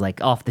mine is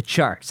like off the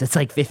charts. It's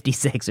like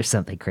 56 or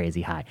something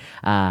crazy high.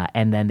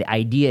 And then the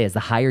idea is the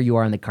higher you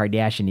are on the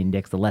Kardashian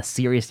Index, the less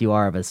serious you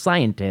are of a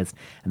scientist,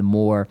 and the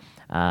more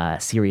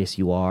serious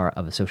you are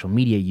of a social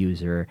media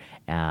user,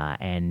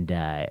 and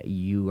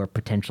you are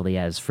potentially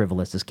as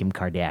frivolous as Kim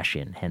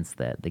Kardashian, hence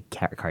the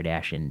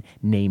Kardashian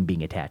name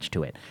being attached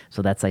to it.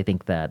 So that's, I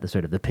think, the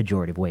sort of the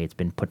pejorative way it's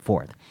been put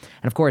forth.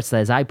 And of course,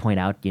 as I point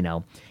out,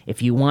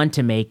 if you want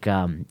to make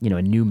a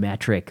new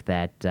metric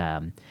that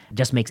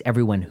just makes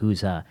everyone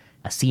who's a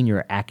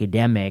senior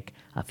academic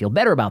feel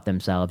better about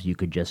themselves, you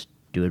could just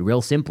do it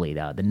real simply.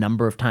 The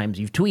number of times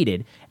you've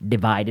tweeted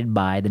divided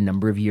by the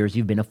number of years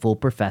you've been a full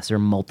professor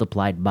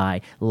multiplied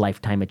by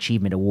lifetime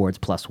achievement awards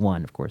plus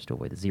one, of course, to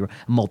avoid the zero,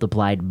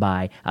 multiplied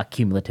by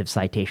cumulative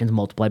citations,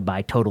 multiplied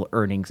by total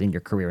earnings in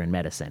your career in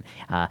medicine.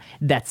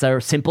 That's a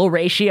simple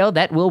ratio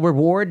that will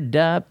reward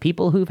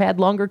people who've had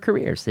longer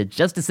careers. It's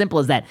just as simple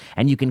as that.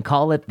 And you can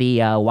call it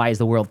the Why is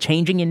the World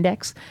Changing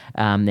Index.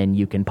 Then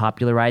you can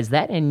popularize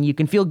that, and you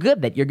can feel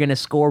good that you're going to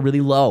score really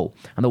low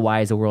on the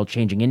Why is the World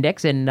Changing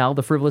Index, and all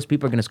the frivolous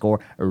people are going to score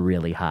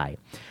really high.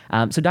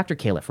 So Dr.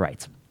 Califf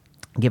writes,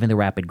 given the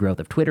rapid growth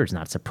of Twitter, it's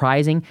not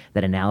surprising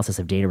that analysis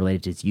of data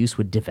related to its use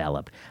would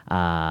develop.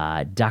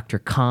 Dr.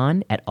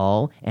 Khan et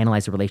al.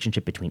 Analyzed the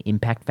relationship between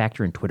impact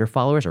factor and Twitter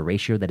followers, a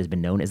ratio that has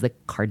been known as the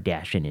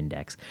Kardashian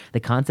Index. The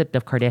concept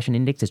of Kardashian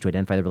Index is to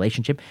identify the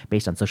relationship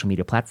based on social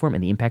media platform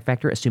and the impact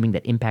factor, assuming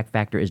that impact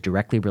factor is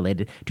directly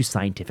related to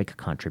scientific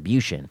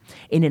contribution.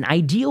 In an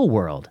ideal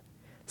world,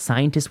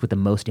 scientists with the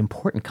most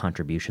important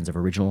contributions of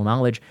original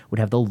knowledge would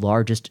have the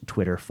largest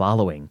Twitter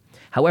following.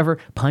 However,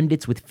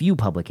 pundits with few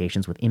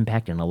publications with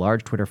impact and a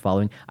large Twitter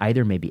following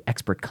either may be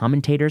expert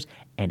commentators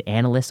and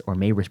analysts or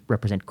may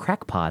represent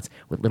crackpots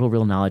with little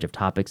real knowledge of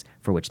topics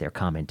for which they're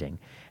commenting.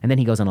 And then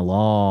he goes on a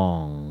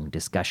long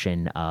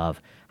discussion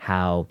of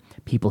how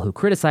people who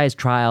criticize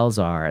trials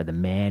are the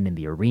men in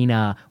the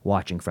arena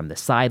watching from the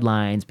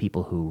sidelines.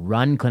 People who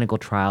run clinical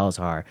trials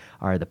are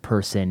the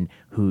person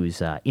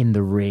who's in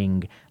the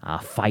ring,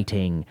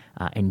 fighting,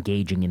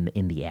 engaging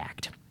in the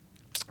act.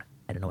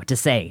 I don't know what to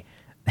say.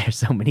 There's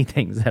so many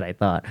things that I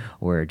thought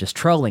were just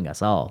trolling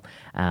us all.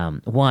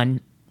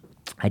 One,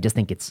 I just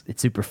think it's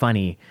super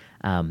funny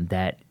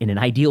that in an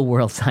ideal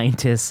world,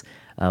 scientists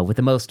with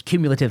the most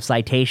cumulative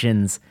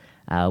citations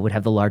would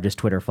have the largest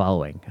Twitter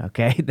following.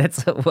 Okay,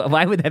 that's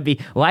why would that be?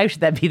 Why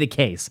should that be the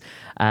case?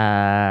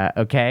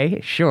 Okay,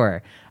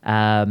 sure.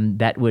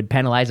 That would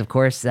penalize, of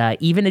course,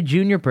 even a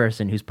junior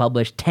person who's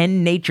published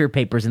 10 Nature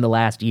papers in the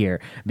last year,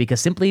 because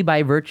simply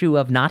by virtue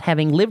of not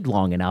having lived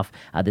long enough,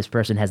 this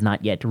person has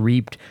not yet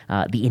reaped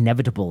the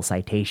inevitable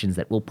citations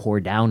that will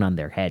pour down on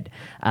their head.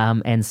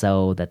 And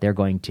so that they're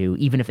going to,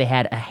 even if they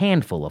had a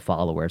handful of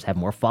followers, have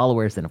more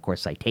followers than, of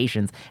course,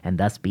 citations, and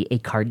thus be a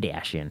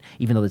Kardashian,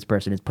 even though this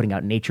person is putting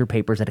out Nature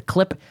papers at a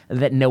clip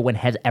that no one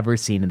has ever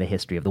seen in the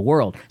history of the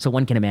world. So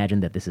one can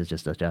imagine that this is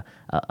just such a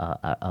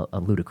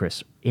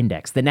ludicrous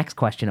index. the next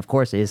question, of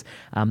course, is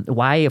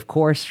why, of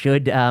course,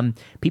 should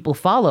people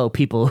follow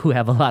people who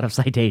have a lot of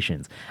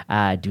citations?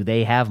 Do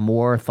they have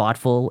more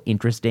thoughtful,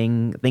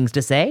 interesting things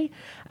to say?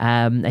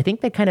 I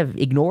think that kind of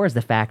ignores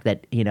the fact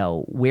that,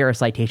 where a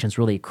citation's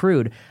really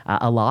accrued,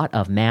 a lot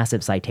of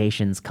massive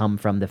citations come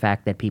from the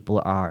fact that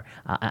people are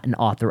an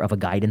author of a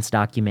guidance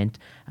document,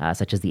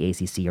 such as the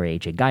ACC or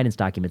AHA guidance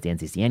documents, the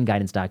NCCN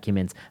guidance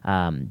documents,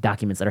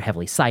 documents that are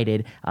heavily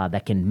cited,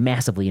 that can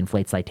massively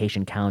inflate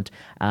citation count.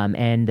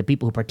 And the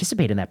people who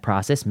participate in that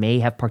process may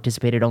have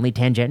participated only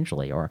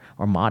tangentially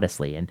or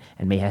modestly and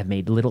may have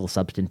made little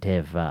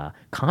substantive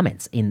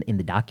comments in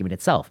the document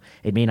itself.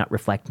 It may not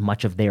reflect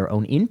much of their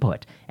own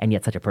input, and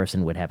yet such a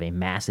person would have a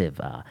massive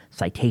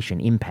citation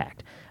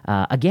impact.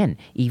 Again,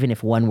 even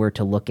if one were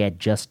to look at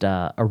just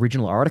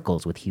original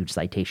articles with huge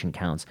citation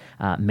counts,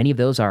 many of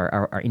those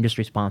are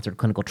industry-sponsored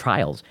clinical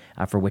trials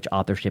for which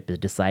authorship is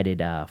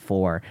decided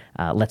for,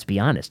 let's be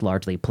honest,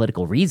 largely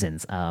political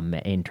reasons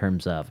in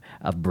terms of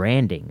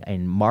branding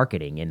and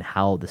marketing and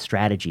how the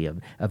strategy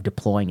of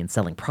deploying and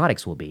selling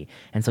products will be.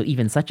 And so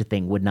even such a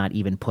thing would not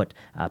even put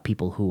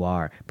people who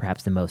are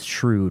perhaps the most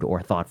shrewd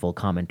or thoughtful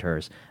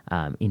commenters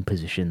in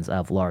positions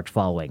of large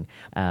following.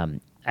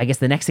 I guess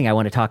the next thing I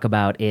want to talk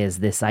about is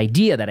this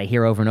idea that I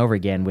hear over and over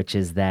again, which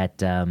is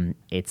that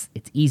it's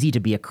easy to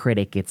be a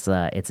critic. It's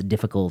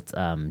difficult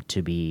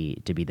to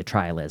be the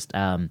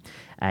trialist.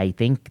 I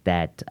think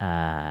that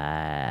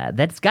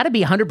that's got to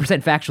be 100%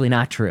 factually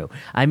not true.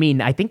 I mean,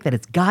 I think that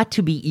it's got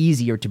to be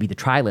easier to be the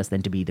trialist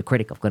than to be the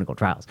critic of clinical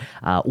trials.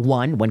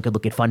 One could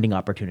look at funding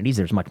opportunities.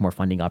 There's much more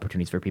funding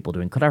opportunities for people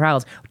doing clinical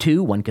trials.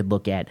 Two, one could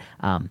look at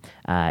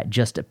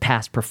just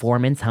past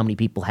performance, how many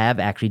people have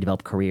actually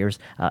developed careers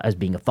as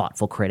being a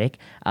thoughtful critic.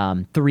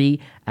 Three,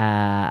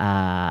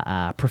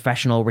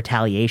 professional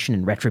retaliation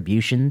and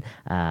retribution,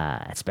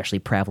 especially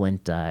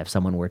prevalent if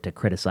someone were to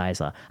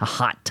criticize a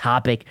hot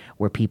topic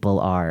where people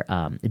are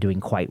doing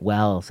quite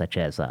well, such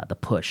as the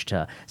push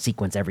to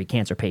sequence every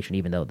cancer patient,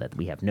 even though that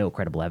we have no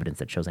credible evidence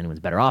that shows anyone's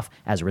better off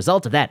as a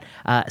result of that.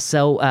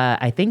 So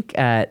I think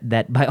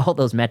that by all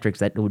those metrics,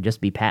 that would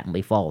just be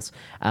patently false.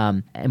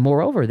 And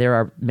moreover, there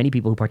are many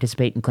people who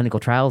participate in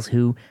clinical trials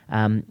who,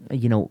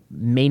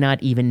 may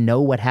not even know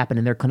what happened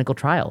in their clinical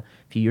trial.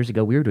 A few years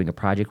ago, we were doing a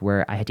project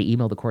where I had to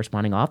email the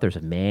corresponding authors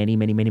of many,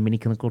 many, many, many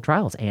clinical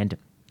trials and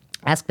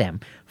ask them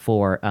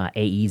for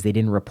AEs they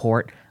didn't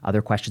report,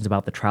 other questions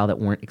about the trial that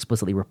weren't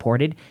explicitly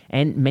reported,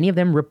 and many of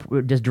them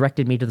just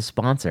directed me to the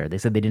sponsor. They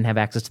said they didn't have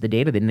access to the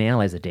data, they didn't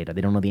analyze the data,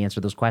 they don't know the answer to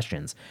those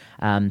questions.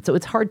 So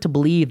it's hard to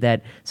believe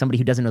that somebody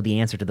who doesn't know the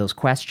answer to those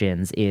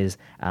questions is,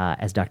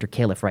 as Dr.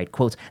 Califf Wright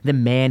quotes, the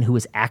man who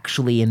is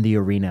actually in the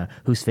arena,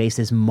 whose face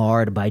is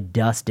marred by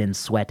dust and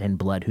sweat and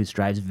blood, who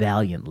strives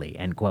valiantly,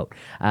 end quote.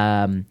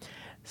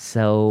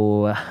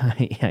 So,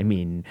 I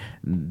mean,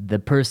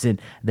 the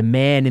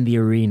man in the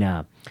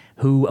arena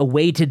who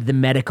awaited the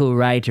medical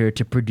writer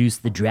to produce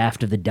the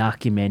draft of the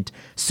document,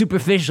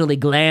 superficially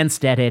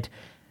glanced at it,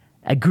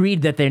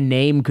 agreed that their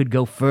name could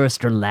go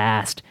first or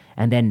last,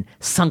 and then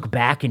sunk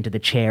back into the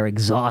chair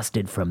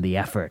exhausted from the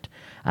effort.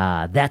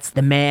 That's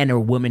the man or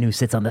woman who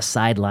sits on the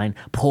sideline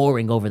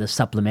poring over the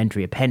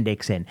supplementary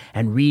appendix and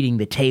reading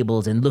the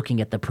tables and looking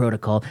at the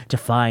protocol to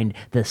find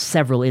the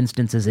several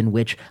instances in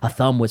which a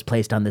thumb was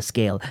placed on the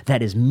scale.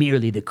 That is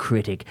merely the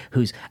critic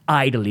who's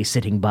idly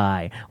sitting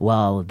by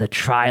while the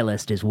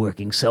trialist is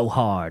working so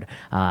hard,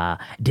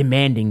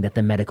 demanding that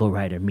the medical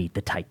writer meet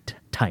the tight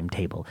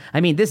timetable. I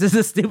mean, this is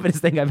the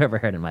stupidest thing I've ever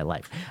heard in my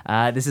life.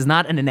 This is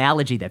not an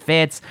analogy that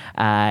fits.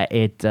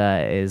 It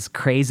is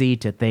crazy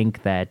to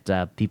think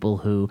that people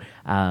who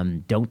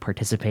don't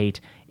participate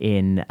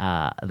in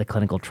the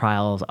clinical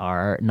trials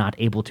are not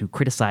able to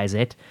criticize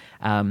it.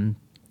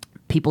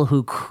 People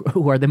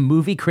who are the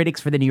movie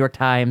critics for the New York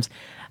Times,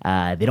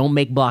 they don't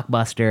make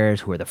blockbusters,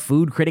 who are the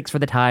food critics for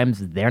the Times,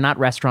 they're not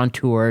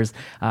restaurateurs.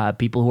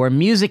 People who are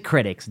music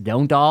critics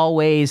don't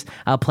always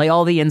play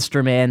all the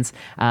instruments.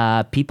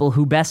 People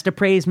who best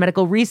appraise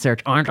medical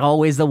research aren't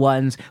always the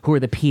ones who are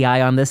the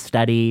PI on this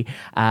study.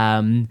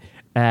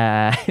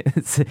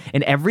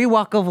 In every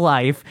walk of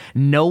life,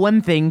 no one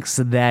thinks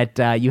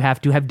that you have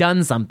to have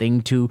done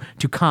something to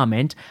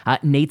comment.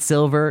 Nate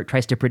Silver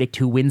tries to predict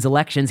who wins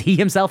elections. He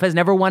himself has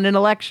never won an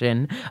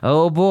election.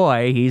 Oh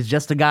boy, he's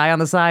just a guy on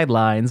the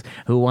sidelines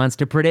who wants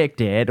to predict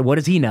it. What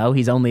does he know?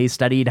 He's only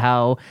studied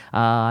how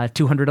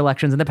 200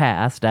 elections in the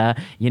past. I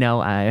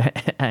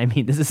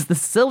mean, this is the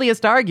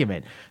silliest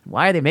argument.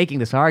 Why are they making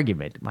this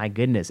argument? My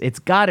goodness, it's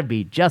got to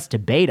be just to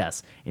bait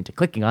us into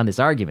clicking on this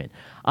argument.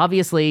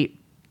 Obviously,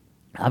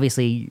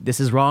 this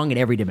is wrong in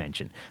every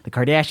dimension. The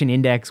Kardashian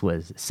Index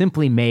was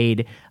simply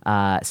made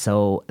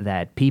so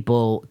that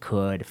people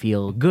could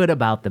feel good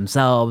about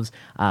themselves,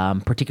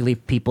 particularly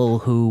people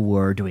who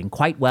were doing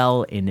quite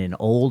well in an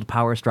old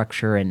power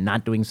structure and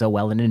not doing so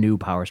well in a new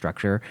power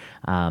structure.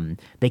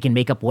 They can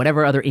make up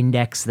whatever other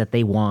index that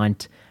they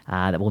want.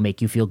 that will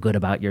make you feel good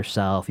about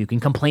yourself. You can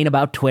complain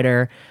about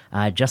Twitter,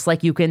 just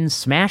like you can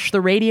smash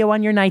the radio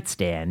on your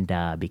nightstand,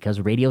 because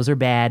radios are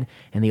bad.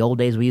 In the old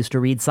days, we used to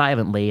read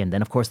silently, and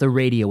then, of course, the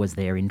radio was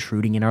there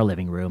intruding in our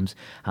living rooms.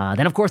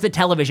 Then, of course, the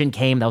television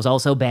came. That was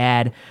also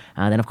bad.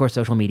 Then, of course,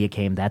 social media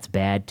came. That's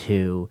bad,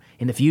 too.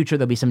 In the future,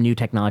 there'll be some new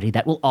technology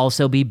that will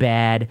also be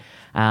bad.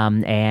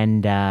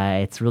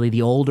 It's really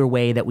the older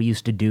way that we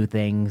used to do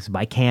things,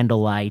 by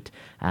candlelight.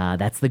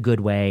 That's the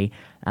good way.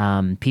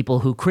 People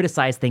who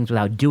criticize things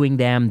without doing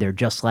them, they're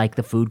just like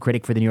the food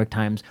critic for the New York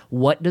Times.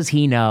 What does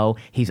he know?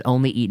 He's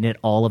only eaten at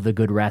all of the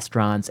good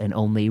restaurants and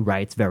only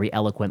writes very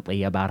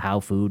eloquently about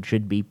how food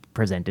should be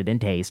presented and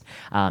taste.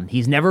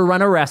 He's never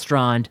run a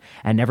restaurant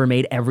and never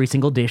made every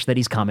single dish that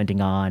he's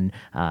commenting on.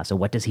 So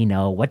what does he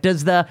know? What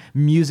does the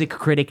music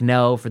critic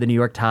know for the New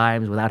York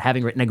Times without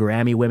having written a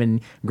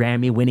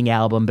Grammy-winning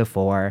album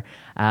before?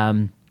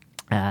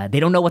 They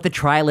don't know what the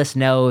trialist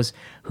knows,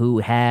 who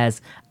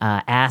has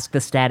asked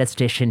the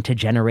statistician to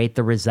generate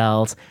the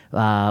results,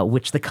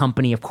 which the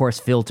company, of course,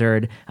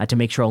 filtered to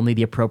make sure only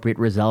the appropriate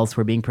results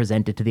were being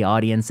presented to the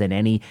audience, and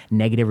any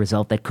negative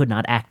result that could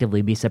not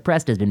actively be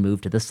suppressed has been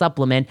moved to the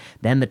supplement.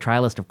 Then the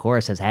trialist, of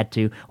course, has had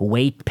to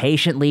wait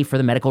patiently for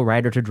the medical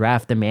writer to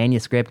draft the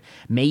manuscript,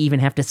 may even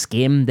have to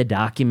skim the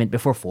document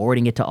before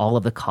forwarding it to all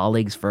of the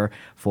colleagues for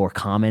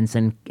comments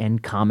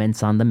and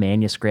comments on the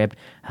manuscript.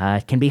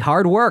 It can be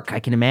hard work, I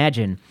can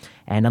imagine.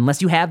 And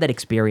unless you have that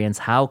experience,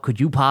 how could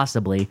you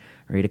possibly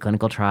read a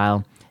clinical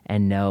trial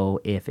and know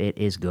if it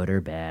is good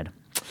or bad?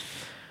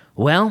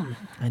 Well,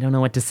 I don't know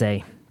what to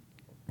say.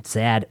 It's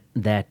sad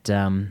that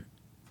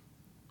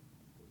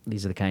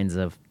these are the kinds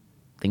of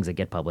things that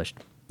get published.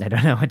 I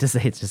don't know what to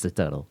say. It's just a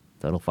total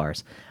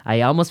farce.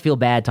 I almost feel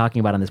bad talking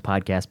about it on this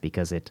podcast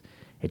because it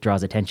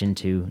draws attention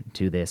to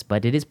this,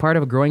 but it is part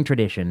of a growing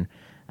tradition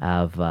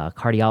of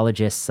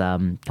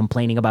cardiologists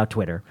complaining about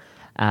Twitter.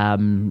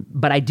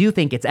 But I do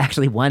think it's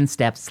actually one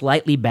step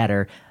slightly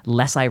better,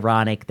 less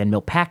ironic than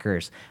Milt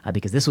Packer's,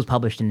 because this was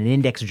published in an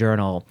index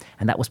journal,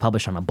 and that was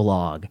published on a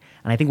blog.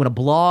 And I think when a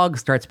blog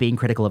starts being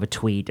critical of a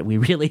tweet, we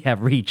really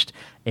have reached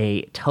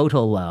a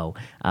total low.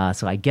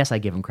 So I guess I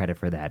give him credit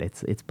for that.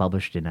 It's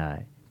published in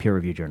a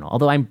peer-reviewed journal.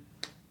 Although I'm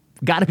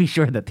got to be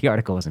sure that the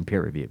article wasn't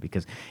peer-reviewed,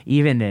 because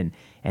even an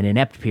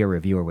inept peer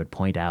reviewer would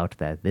point out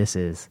that this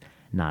is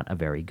not a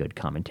very good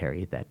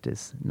commentary that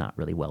is not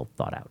really well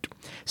thought out.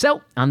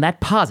 So, on that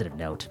positive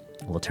note,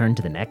 we'll turn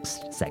to the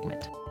next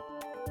segment.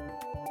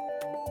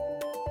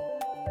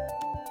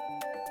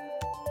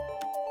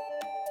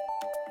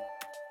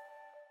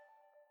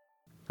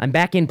 I'm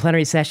back in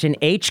plenary session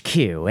HQ,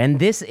 and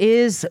this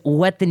is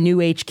what the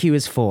new HQ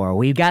is for.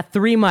 We've got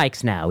 3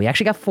 mics now. We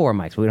actually got 4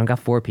 mics, but we don't got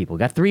 4 people. We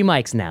got 3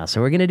 mics now, so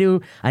we're going to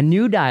do a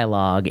new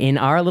dialogue in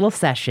our little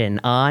session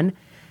on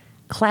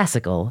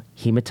Classical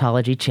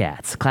Hematology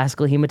Chats.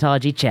 Classical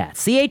Hematology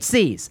Chats.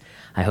 CHCs.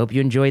 I hope you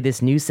enjoy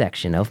this new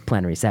section of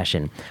plenary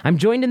session. I'm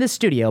joined in the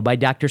studio by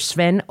Dr.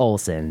 Sven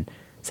Olsen.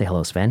 Say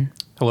hello, Sven.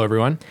 Hello,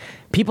 everyone.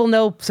 People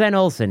know Sven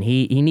Olsen.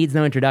 He needs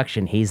no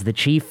introduction. He's the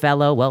chief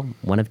fellow, well,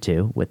 one of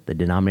 2, with the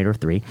denominator of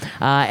 3,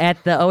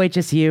 at the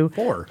OHSU.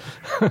 4.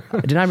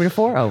 Denominator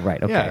 4? Oh,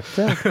 right. Okay. Yeah.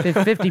 So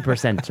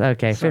 50%.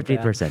 Okay,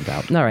 50%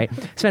 out. All right.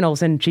 Sven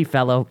Olsen, chief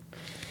fellow.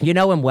 You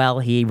know him well.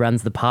 He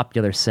runs the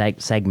popular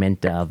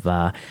segment of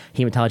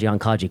Hematology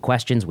Oncology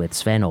Questions with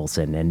Sven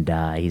Olsen, and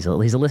he's a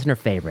listener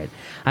favorite.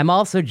 I'm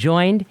also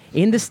joined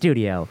in the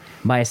studio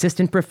by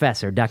Assistant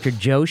Professor Dr.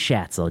 Joe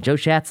Schatzel. Joe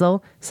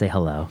Schatzel, say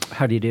hello.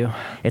 How do you do?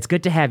 It's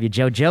good to have you,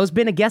 Joe. Joe's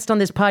been a guest on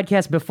this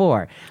podcast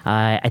before.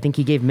 I think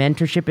he gave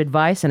mentorship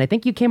advice, and I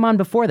think you came on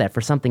before that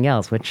for something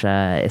else, which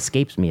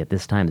escapes me at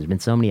this time. There's been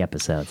so many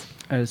episodes.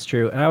 That is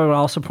true. And I would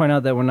also point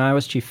out that when I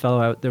was chief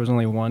fellow, there was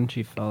only 1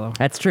 chief fellow.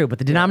 That's true, but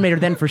the denominator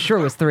then for sure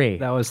was 3.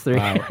 That was 3.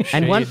 Wow.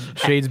 And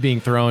Shades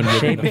being thrown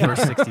within the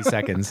first 60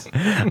 seconds.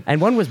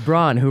 And one was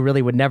Braun, who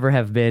really would never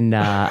have been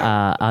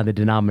on the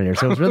denominator.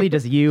 So it was really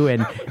just you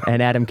and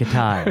Adam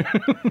Katai.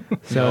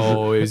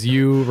 So it was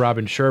you,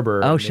 Robin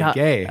Scherber, and Nick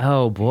Gay.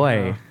 Oh,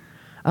 boy.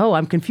 Oh,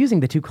 I'm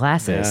confusing the 2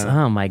 classes.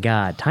 Yeah. Oh, my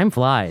God. Time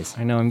flies.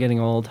 I know, I'm getting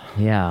old.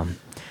 Yeah.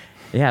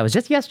 Yeah, it was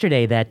just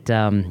yesterday that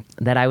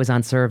I was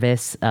on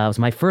service. It was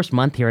my first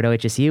month here at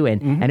OHSU,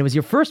 and it was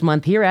your first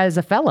month here as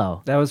a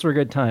fellow. Those were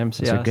good times,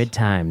 Those were good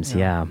times,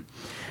 yeah.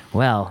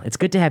 Well, it's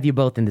good to have you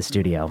both in the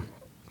studio.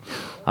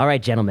 All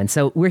right, gentlemen.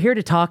 So we're here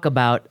to talk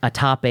about a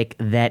topic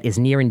that is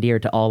near and dear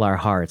to all our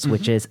hearts,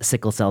 which is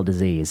sickle cell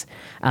disease.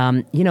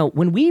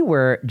 When we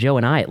were, Joe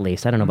and I at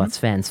least, I don't know about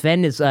Sven.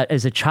 Sven is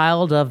a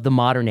child of the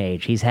modern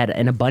age. He's had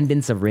an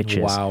abundance of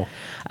riches. Wow.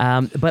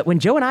 But when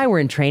Joe and I were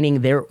in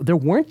training, there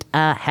weren't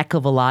a heck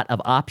of a lot of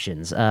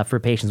options for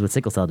patients with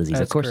sickle cell disease.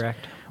 That's of course,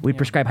 correct. We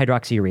prescribe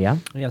hydroxyurea.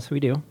 Yes,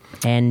 we do.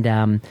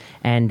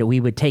 And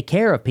we would take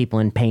care of people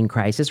in pain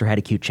crisis or had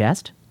acute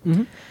chest.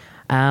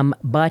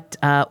 But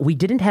we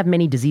didn't have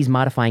many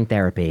disease-modifying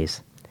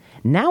therapies.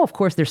 Now, of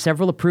course, there's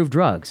several approved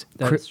drugs.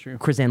 That's true.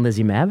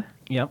 Crizanlizumab,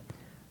 Yep.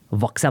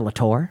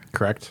 voxelotor,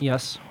 Correct.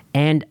 Yes.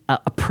 and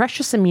a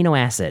precious amino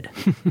acid.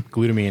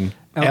 Glutamine.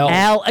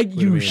 L.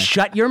 You Glutamine.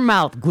 shut your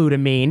mouth,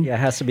 glutamine. Yeah, it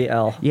has to be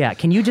L. Yeah,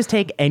 can you just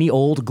take any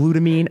old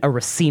glutamine, a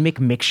racemic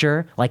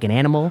mixture like an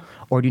animal,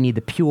 or do you need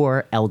the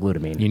pure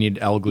L-glutamine? You need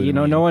L-glutamine. You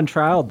know, no one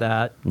trialed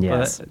that.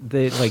 Yes. But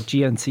they like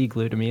GNC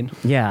glutamine.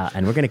 Yeah,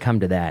 and we're going to come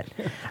to that.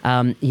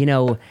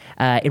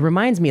 It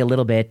reminds me a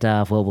little bit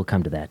of, well, we'll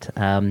come to that.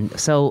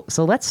 So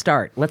let's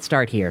start. Let's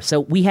start here.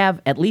 So we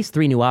have at least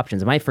 3 new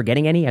options. Am I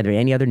forgetting any? Are there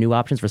any other new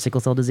options for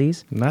sickle cell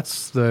disease? And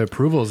that's the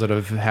approvals that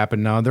have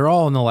happened now. They're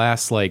all in the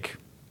last,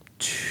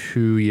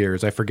 2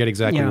 years. I forget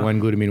exactly Yeah.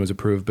 when glutamine was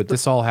approved, but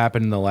this all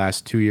happened in the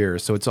last 2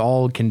 years. So it's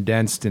all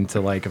condensed into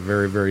a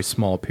very, very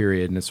small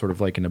period, and it's sort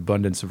of like an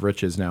abundance of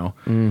riches now.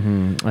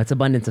 It's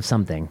abundance of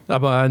something.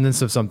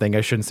 Abundance of something.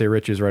 I shouldn't say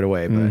riches right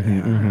away,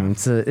 but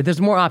So there's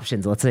more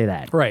options, let's say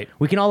that. Right.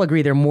 We can all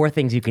agree there are more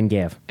things you can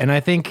give. And I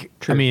think,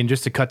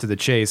 just to cut to the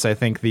chase, I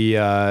think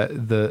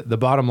the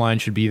bottom line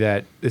should be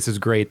that this is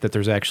great that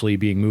there's actually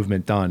being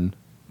movement done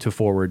to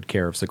forward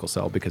care of sickle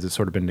cell because it's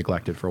sort of been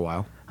neglected for a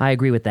while. I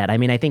agree with that. I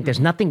mean, I think there's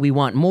nothing we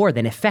want more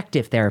than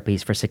effective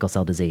therapies for sickle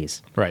cell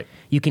disease. Right.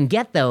 You can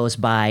get those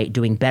by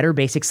doing better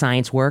basic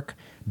science work,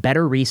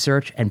 better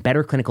research, and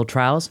better clinical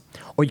trials,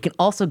 or you can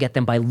also get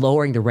them by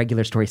lowering the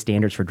regulatory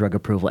standards for drug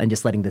approval and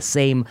just letting the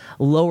same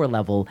lower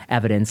level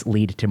evidence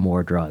lead to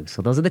more drugs.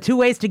 So those are the 2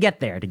 ways to get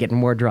there, to get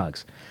more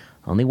drugs.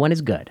 Only one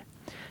is good.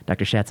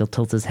 Dr. Schatzel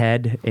tilts his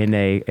head in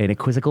a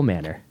quizzical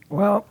manner.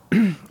 Well,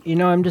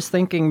 I'm just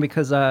thinking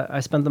because I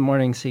spent the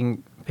morning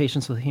seeing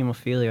patients with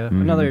hemophilia,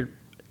 another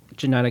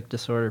genetic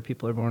disorder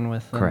people are born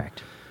with.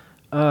 Correct.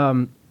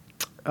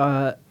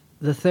 The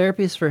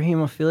therapies for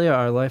hemophilia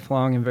are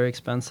lifelong and very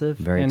expensive.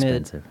 Very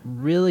expensive. It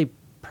really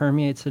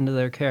permeates into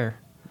their care.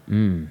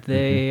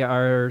 They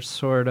are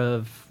sort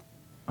of,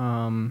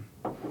 I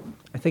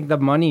think the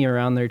money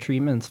around their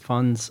treatments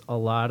funds a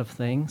lot of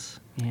things.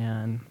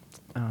 And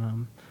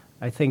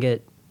I think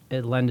it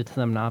lended to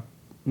them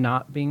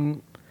not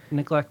being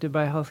neglected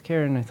by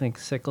healthcare, and I think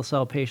sickle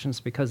cell patients,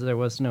 because there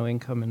was no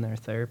income in their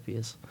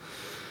therapies,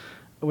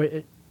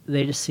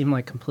 they just seem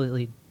like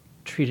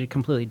treated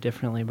completely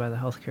differently by the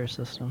healthcare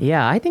system.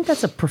 Yeah, I think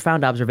that's a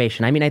profound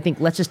observation. I mean, I think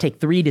let's just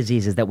take 3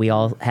 diseases that we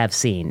all have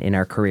seen in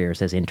our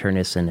careers as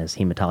internists and as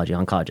hematology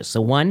oncologists.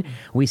 So 1,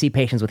 we see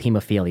patients with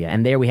hemophilia,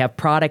 and there we have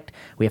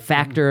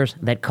factors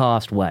that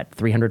cost, what,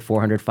 300,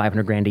 400,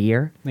 500 grand a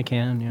year? They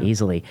can, yeah.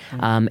 Easily.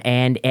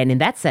 And in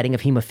that setting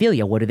of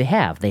hemophilia, what do they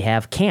have? They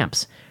have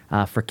camps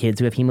for kids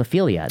who have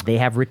hemophilia. They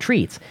have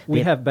retreats.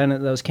 We have been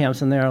at those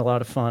camps, and they're a lot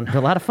of fun. They're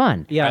a lot of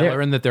fun. Yeah. I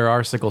learned that there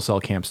are sickle cell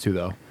camps too,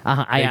 though.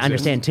 I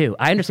understand too.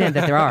 I understand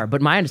that there are,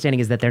 but my understanding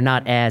is that they're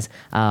not as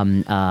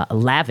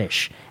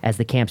lavish as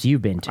the camps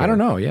you've been to. I don't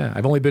know. Yeah,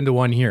 I've only been to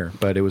one here,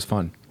 but it was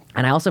fun.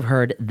 And I also have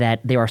heard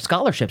that there are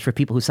scholarships for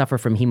people who suffer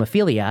from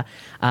hemophilia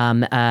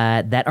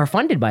that are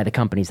funded by the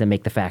companies that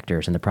make the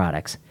factors and the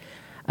products.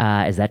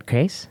 Is that the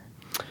case?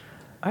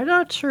 I'm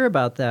not sure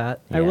about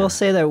that. Yeah. I will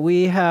say that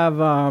we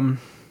have,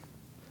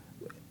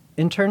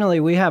 internally,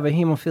 we have a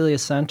hemophilia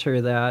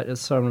center that is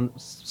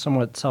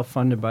somewhat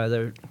self-funded by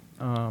their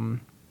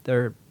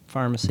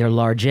pharmacy. Their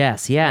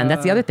largesse, yeah, and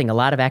that's the other thing. A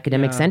lot of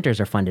academic yeah.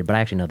 centers are funded, but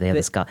actually no, they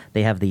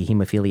have the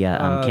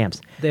hemophilia camps.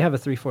 They have a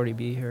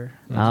 340B here.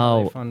 That's Oh.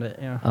 how they fund it,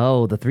 yeah.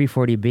 Oh, the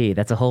 340B.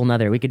 That's a whole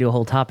nother. We could do a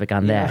whole topic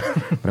on that.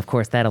 But of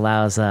course, that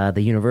allows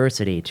the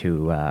university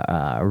to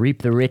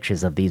reap the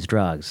riches of these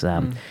drugs.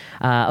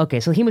 Okay,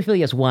 so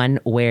hemophilia is one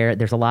where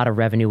there's a lot of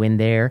revenue in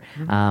there.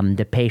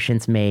 The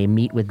patients may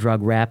meet with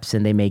drug reps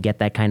and they may get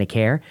that kind of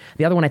care.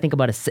 The other one I think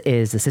about is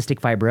the cystic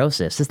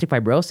fibrosis. Cystic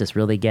fibrosis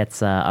really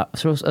gets, I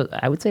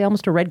would say,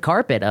 almost a red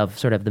carpet of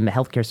sort of the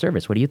healthcare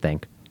service. What do you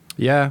think?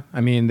 Yeah, I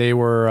mean, they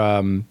were,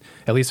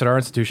 at least at our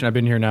institution, I've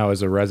been here now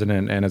as a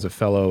resident and as a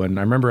fellow, and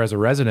I remember as a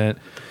resident,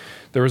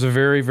 there was a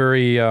very,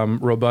 very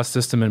robust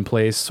system in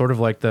place, sort of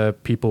like the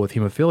people with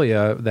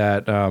hemophilia,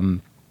 that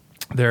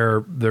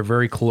they're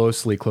very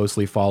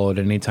closely followed.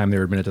 And anytime they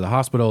were admitted to the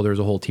hospital, there was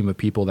a whole team of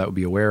people that would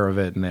be aware of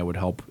it, and that would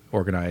help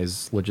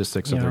organize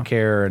logistics of their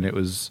care, and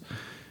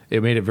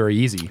it made it very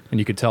easy. And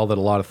you could tell that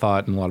a lot of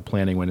thought and a lot of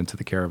planning went into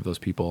the care of those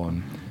people.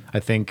 And I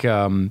think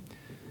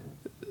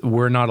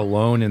we're not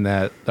alone in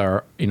that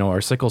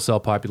our sickle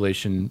cell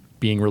population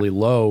being really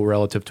low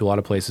relative to a lot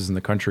of places in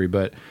the country.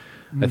 But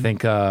I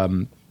think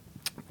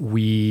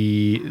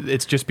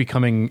it's just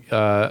becoming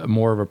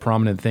more of a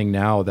prominent thing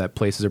now that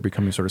places are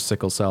becoming sort of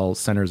sickle cell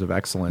centers of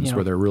excellence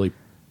where they're really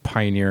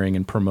pioneering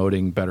and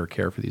promoting better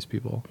care for these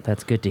people.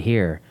 That's good to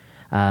hear.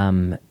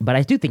 But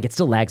I do think it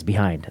still lags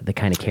behind the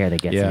kind of care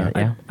that gets in it.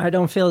 Yeah? I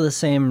don't feel the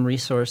same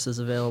resources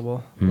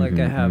available. Like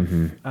I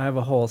have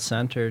a whole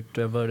center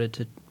devoted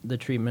to the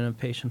treatment of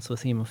patients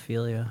with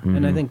hemophilia,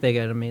 and I think they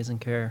get amazing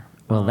care.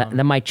 Well,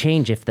 that might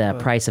change if the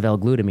price of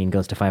L-glutamine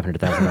goes to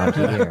 $500,000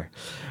 a year.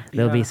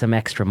 There'll be some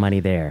extra money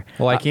there.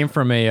 Well, I came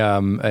from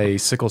a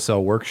sickle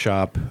cell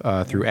workshop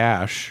through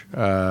ASH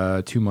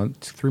 3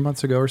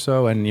 months ago or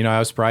so, and I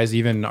was surprised.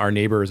 Even our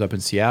neighbors up in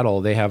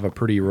Seattle, they have a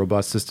pretty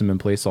robust system in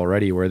place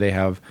already, where they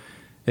have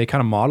they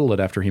kind of modeled it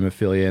after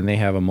hemophilia, and they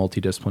have a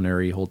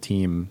multidisciplinary whole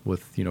team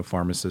with,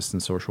 pharmacists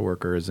and social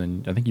workers,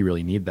 and I think you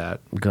really need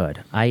that.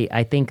 Good.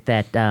 I think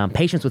that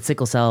patients with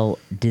sickle cell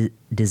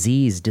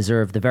disease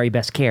deserve the very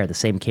best care, the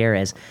same care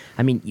as,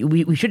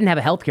 we shouldn't have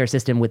a healthcare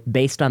system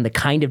based on the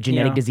kind of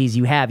genetic disease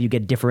you have, you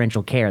get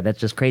differential care. That's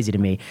just crazy to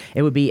me.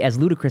 It would be as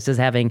ludicrous as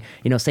having,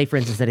 say, for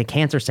instance, at a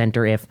cancer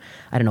center, if,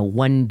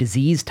 one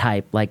disease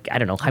type,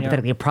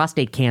 hypothetically a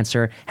prostate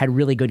cancer had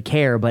really good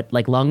care, but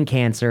lung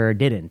cancer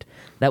didn't.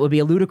 That would be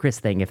a ludicrous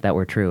thing if that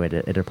were true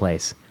at a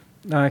place.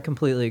 I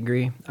completely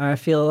agree. I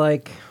feel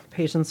like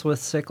patients with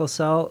sickle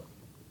cell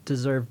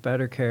deserve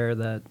better care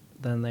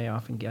than they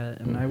often get,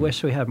 and I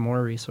wish we had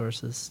more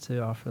resources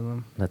to offer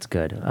them. That's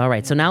good. All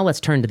right, so now let's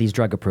turn to these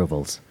drug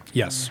approvals.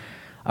 Yes.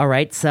 All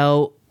right,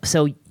 so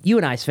you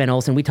and I, Sven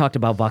Olsen, we talked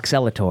about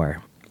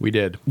Voxelotor. We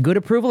did. Good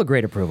approval or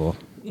great approval?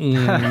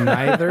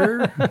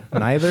 Neither.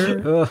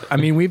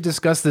 We've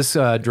discussed this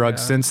drug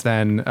since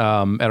then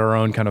at our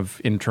own kind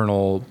of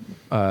internal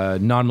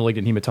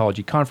non-malignant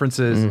hematology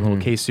conferences, and little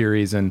case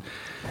series. And,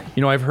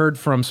 I've heard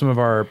from some of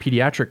our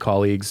pediatric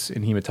colleagues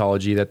in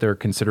hematology that they're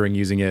considering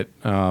using it,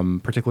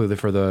 particularly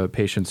for the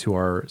patients who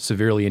are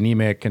severely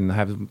anemic and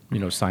have,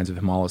 signs of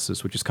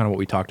hemolysis, which is kind of what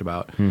we talked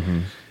about.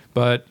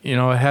 But, it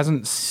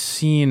hasn't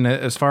seen,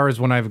 as far as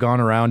when I've gone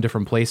around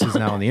different places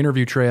now on the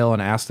interview trail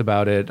and asked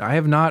about it, I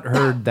have not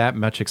heard that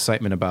much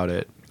excitement about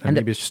it. And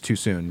maybe it's just too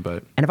soon,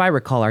 but... And if I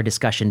recall our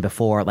discussion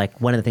before,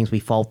 one of the things we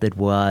faulted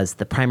was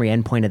the primary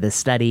endpoint of this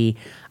study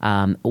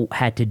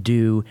had to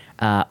do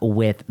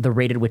with the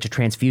rate at which a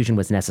transfusion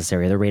was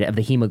necessary, the rate of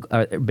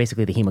the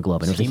basically the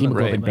hemoglobin. It was a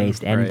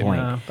hemoglobin-based endpoint.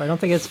 Yeah, but I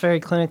don't think it's a very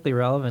clinically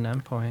relevant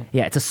endpoint.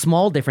 Yeah, it's a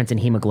small difference in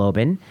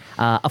hemoglobin.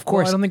 Of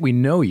course... I don't think we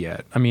know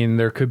yet.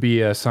 There could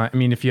be a sign...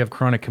 if you have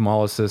chronic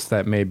hemolysis,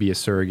 that may be a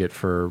surrogate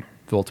for...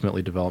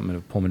 ultimately development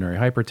of pulmonary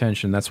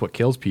hypertension. That's what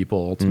kills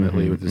people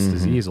ultimately with this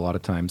disease a lot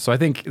of times. So I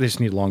think they just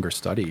need longer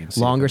study.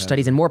 Longer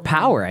studies and more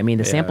power.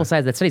 The sample size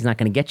of that study is not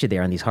going to get you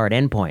there on these hard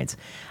endpoints.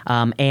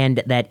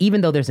 And that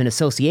even though there's an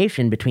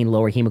association between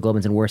lower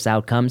hemoglobins and worse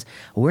outcomes,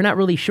 we're not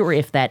really sure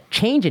if that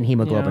change in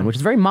hemoglobin, which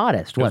is very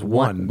modest.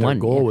 Their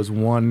goal was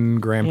 1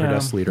 gram per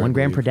deciliter. 1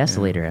 gram per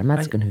deciliter. And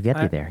that's going to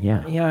get you there.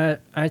 Yeah. Yeah.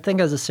 I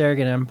think as a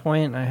surrogate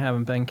endpoint, I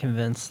haven't been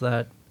convinced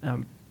that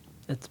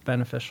it's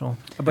beneficial.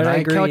 But I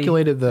agree.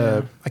 calculated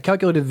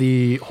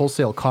the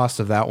wholesale cost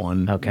of that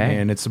one. Okay.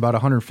 And it's about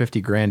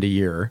 $150,000 a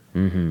year.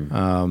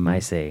 I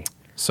see.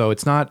 So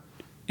it's not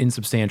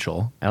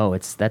insubstantial. Oh,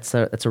 that's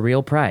a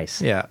real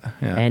price. Yeah.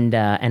 And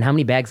how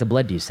many bags of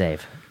blood do you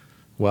save?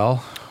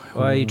 Well,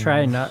 you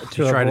try not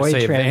to avoid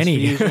save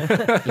transfusion.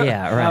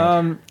 Yeah,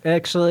 right.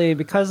 Actually,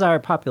 because our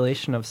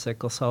population of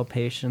sickle cell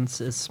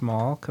patients is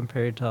small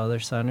compared to other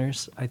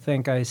centers, I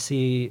think I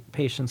see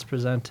patients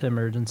present to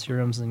emergency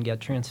rooms and get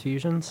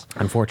transfusions.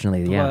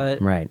 Unfortunately, yeah,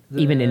 right.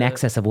 Even in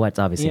excess of what's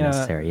obviously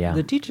necessary, yeah.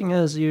 The teaching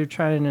is you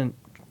try and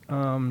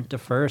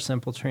defer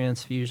simple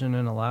transfusion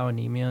and allow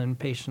anemia in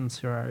patients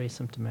who are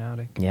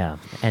asymptomatic. Yeah,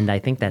 and I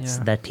think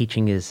that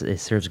teaching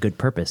serves good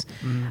purpose.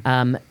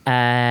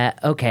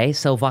 Okay,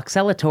 so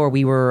Voxelotor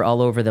we were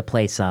all over the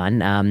place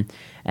on.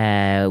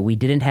 We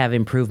didn't have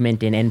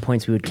improvement in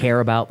endpoints we would care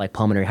about, like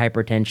pulmonary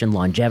hypertension,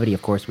 longevity.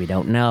 Of course, we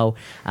don't know.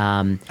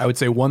 I would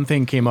say one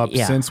thing came up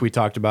since we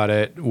talked about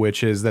it,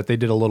 which is that they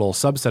did a little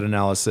subset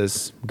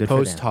analysis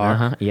post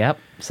hoc. Yep.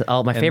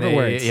 So, my favorite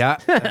words. Yeah.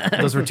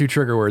 Those were 2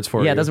 trigger words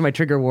for you. Yeah, those are my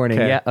trigger warning.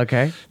 Okay. Yeah,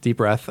 okay. Deep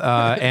breath.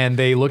 And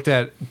they looked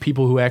at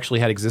people who actually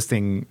had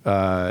existing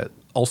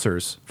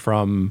ulcers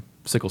from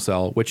sickle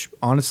cell, which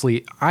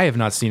honestly I have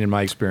not seen in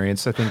my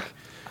experience. I think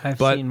I've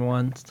seen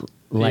one.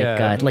 Like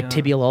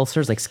tibial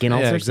ulcers, like skin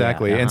ulcers? Yeah,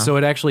 exactly. Yeah, and so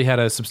it actually had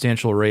a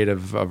substantial rate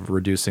of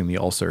reducing the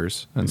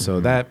ulcers. And so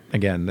that,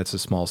 again, that's a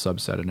small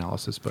subset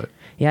analysis. But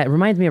yeah, it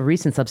reminds me of a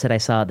recent subset I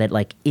saw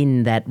that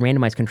in that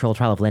randomized controlled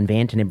trial of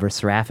lenvatinib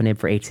versus sorafenib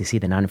for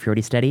HCC, the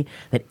non-inferiority study,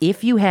 that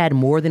if you had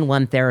more than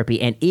one therapy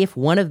and if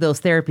one of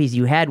those therapies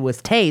you had was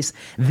TACE,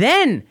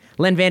 then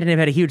lenvatinib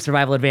had a huge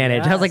survival advantage.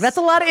 Yes. I was like, that's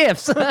a lot of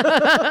ifs.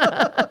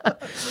 A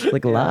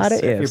lot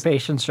of ifs. If your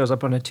patient shows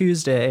up on a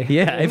Tuesday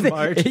in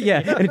March.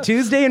 A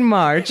Tuesday in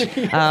March,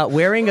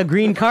 wearing a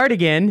green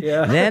cardigan,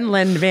 then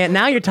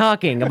now you're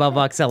talking about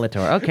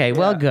Voxelotor. Okay,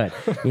 well, good.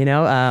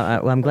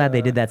 I'm glad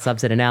they did that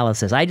subset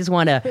analysis. I just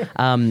want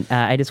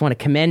to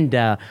commend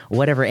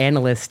whatever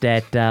analyst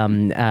at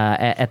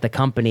the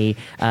company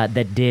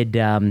that did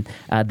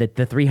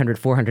the 300,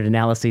 400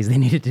 analyses they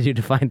needed to do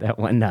to find that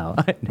one. No.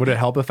 Would it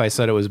help if I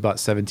said it was about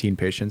 17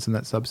 patients in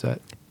that subset?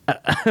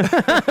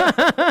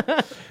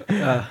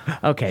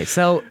 Okay,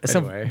 so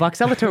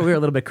Voxelotor we were a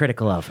little bit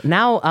critical of.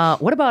 Now,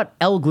 what about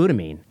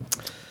L-glutamine?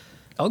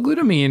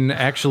 L-glutamine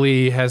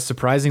actually has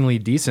surprisingly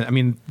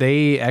decent.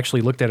 They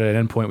actually looked at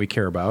an endpoint we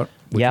care about,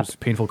 which is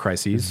painful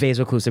crises,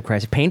 vaso-occlusive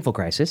crisis, painful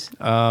crisis,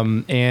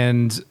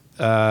 and.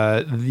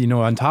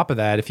 On top of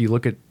that, if you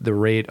look at the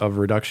rate of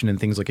reduction in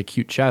things like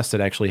acute chest,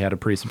 it actually had a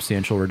pretty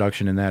substantial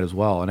reduction in that as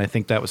well. And I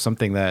think that was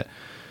something that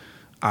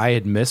I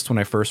had missed when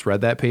I first read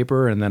that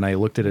paper, and then I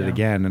looked at it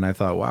again, and I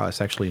thought, wow,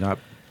 it's actually not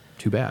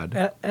too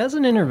bad. As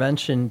an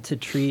intervention to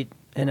treat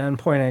an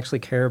endpoint I actually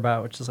care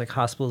about, which is like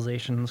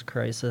hospitalizations,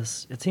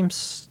 crisis, it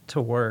seems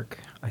to work.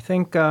 I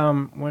think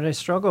what I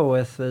struggle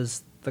with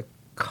is the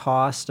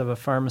cost of a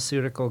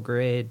pharmaceutical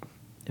grade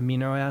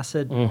amino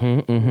acid.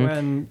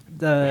 When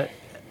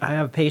I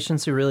have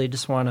patients who really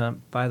just want to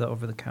buy the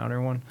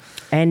over-the-counter one.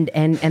 And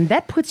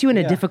that puts you in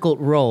a difficult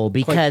role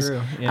because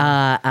true,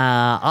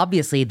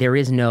 obviously there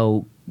is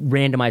no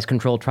randomized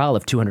controlled trial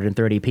of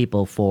 230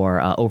 people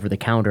for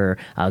over-the-counter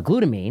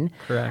glutamine.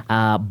 Correct.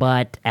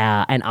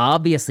 And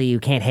obviously you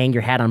can't hang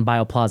your hat on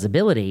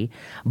bioplausibility.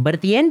 But at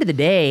the end of the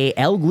day,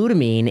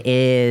 L-glutamine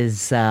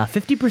is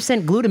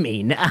 50%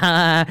 glutamine.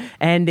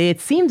 And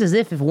it seems as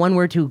if one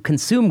were to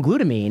consume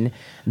glutamine,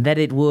 that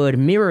it would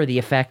mirror the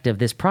effect of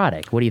this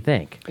product. What do you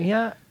think?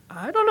 Yeah,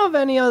 I don't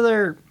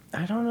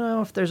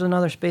know if there's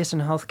another space in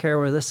healthcare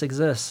where this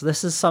exists.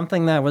 This is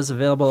something that was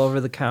available over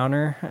the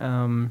counter,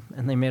 and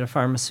they made a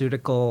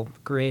pharmaceutical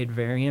grade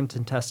variant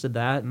and tested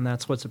that, and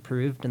that's what's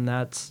approved, and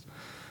that's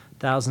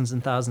thousands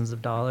and thousands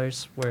of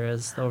dollars,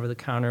 whereas the over the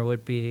counter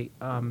would be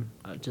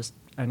just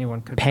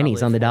anyone could pennies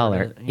probably on the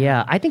afford dollar. it.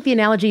 Yeah, I think the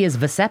analogy is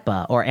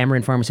Vasepa or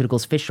Amarin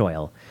Pharmaceuticals fish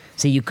oil.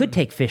 So you could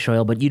take fish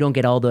oil, but you don't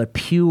get all the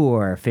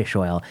pure fish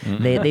oil.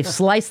 They've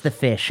sliced the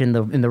fish in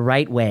the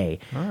right way.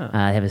 They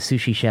have a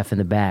sushi chef in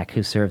the back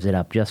who serves it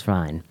up just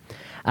fine.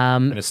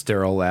 In a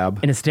sterile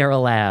lab. In a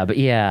sterile lab,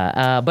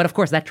 yeah. But of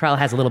course, that trial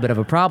has a little bit of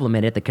a problem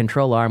in it. The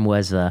control arm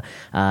was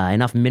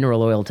enough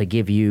mineral oil to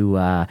give you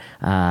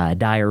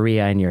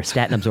diarrhea, and your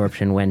statin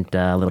absorption went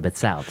a little bit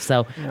south.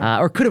 So,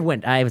 or could have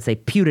went, I would say,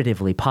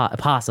 putatively,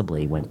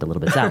 possibly went a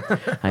little bit south.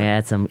 I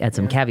had some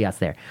caveats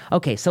there.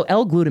 Okay, so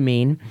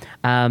L-glutamine.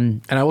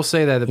 And I will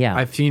say that Yeah.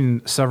 I've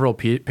seen several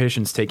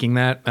patients taking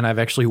that, and I've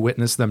actually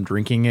witnessed them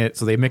drinking it.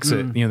 So they mix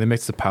it, they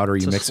mix the powder,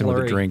 you a mix it with a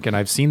slurry. drink, and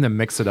I've seen them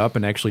mix it up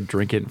and actually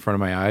drink it in front of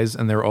my eyes,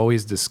 and they're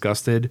always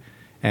disgusted.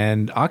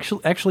 And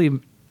actually,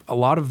 a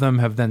lot of them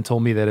have then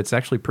told me that it's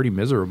actually pretty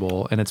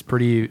miserable and it's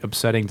pretty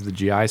upsetting to the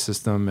GI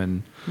system.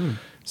 And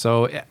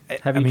so,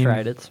 Have you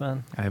tried it,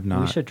 Sven? I have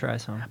not. We should try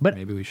some. But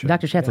Maybe we should.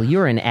 Dr. Schatzel,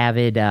 you're an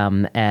avid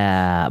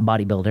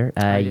bodybuilder.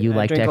 You I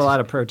like drink to a lot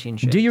of protein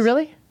shakes. Do you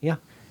really? Yeah.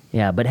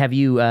 Yeah, but do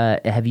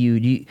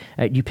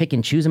you pick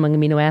and choose among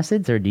amino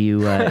acids, or do you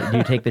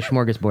take the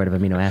smorgasbord of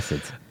amino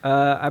acids?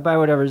 I buy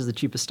whatever's the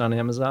cheapest on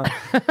Amazon.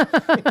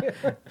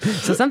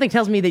 So something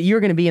tells me that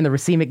you're going to be in the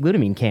racemic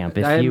glutamine camp.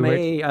 If I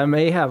were,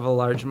 may have a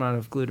large amount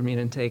of glutamine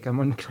intake.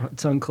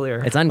 It's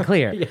unclear. it's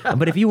unclear.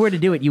 But if you were to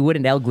do it, you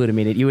wouldn't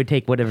L-glutamine it. You would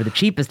take whatever the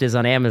cheapest is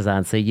on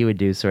Amazon. So you would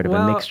do sort of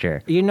a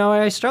mixture.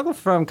 I struggle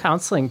from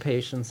counseling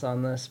patients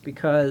on this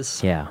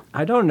because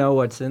I don't know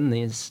what's in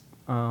these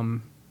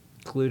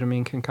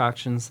glutamine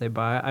concoctions they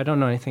buy. I don't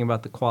know anything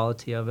about the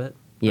quality of it.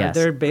 Yes.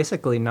 They're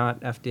basically not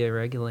FDA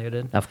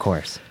regulated. Of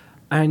course.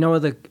 I know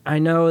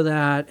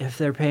that if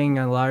they're paying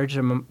a large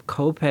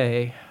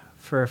copay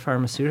for a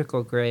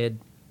pharmaceutical grade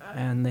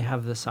and they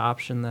have this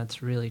option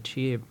that's really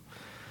cheap,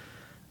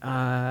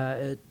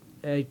 I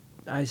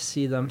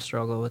see them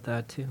struggle with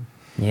that too.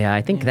 Yeah,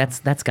 I think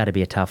that's got to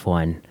be a tough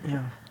one.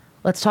 Yeah.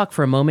 Let's talk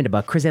for a moment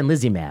about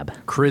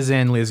crizanlizumab.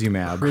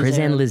 Crizanlizumab.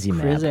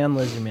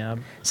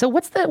 So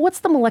what's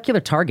the molecular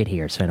target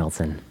here, Sven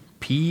Olsen?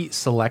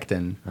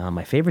 P-selectin.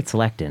 My favorite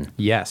selectin.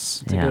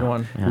 Yes. It's a good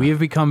one. Yeah. We have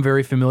become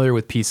very familiar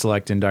with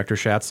P-selectin, Dr.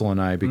 Schatzel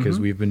and I, because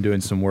we've been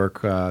doing some work,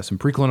 some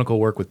preclinical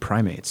work with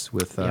primates,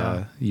 with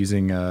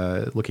looking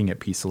at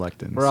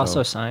P-selectin. We're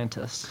also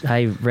scientists.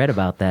 I read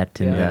about that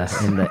in Yes.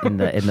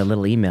 the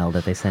little email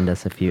that they send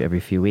us every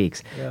few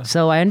weeks. Yeah.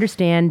 So I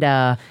understand.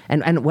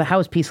 And how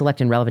is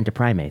P-selectin relevant to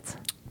primates?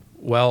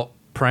 Well,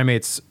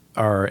 primates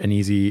are an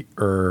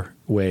easier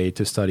way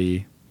to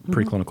study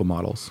preclinical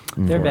models.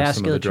 Their for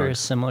some of the vasculature is drugs.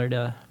 similar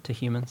to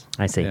humans.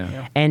 I see.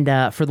 Yeah.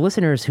 And for the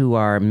listeners who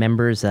are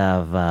members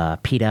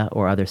of PETA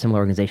or other similar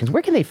organizations,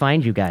 where can they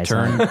find you guys?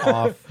 Turn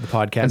off the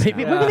podcast.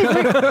 Maybe,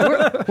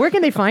 where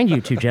can they find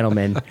you two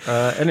gentlemen?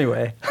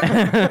 Anyway.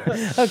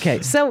 Okay,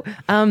 so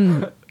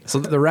So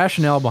the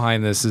rationale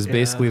behind this is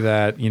basically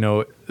that,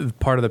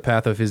 part of the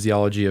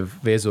pathophysiology of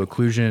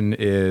vaso-occlusion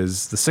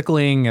is the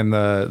sickling and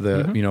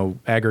the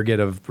aggregate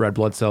of red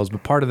blood cells,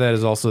 but part of that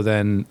is also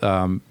then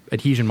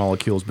adhesion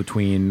molecules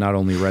between not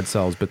only red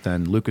cells, but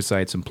then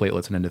leukocytes and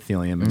platelets and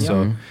endothelium. And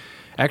so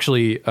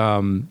actually,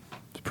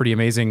 it's pretty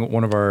amazing.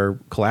 One of our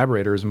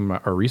collaborators,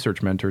 our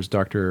research mentors,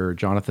 Dr.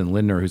 Jonathan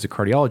Lindner, who's a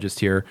cardiologist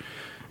here,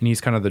 and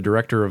he's kind of the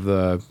director of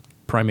the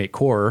primate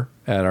core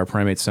at our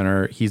primate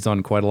center. He's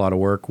done quite a lot of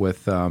work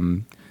with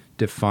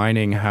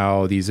defining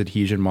how these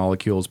adhesion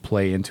molecules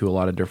play into a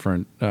lot of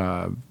different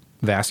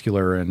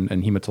vascular and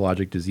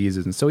hematologic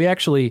diseases. And so he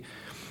actually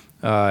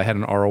had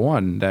an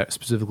R01 that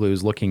specifically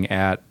was looking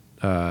at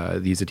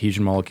these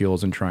adhesion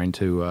molecules and trying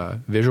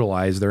to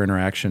visualize their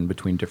interaction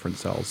between different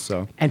cells.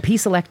 and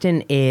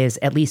P-selectin is,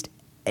 at least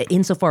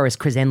insofar as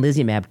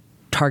crizanlizumab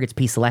targets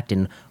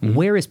P-selectin,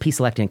 where is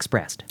P-selectin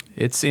expressed?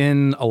 It's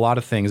in a lot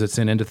of things. It's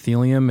in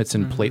endothelium. It's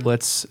in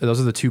platelets.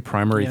 Those are the two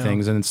primary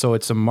things. And so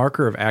it's a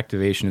marker of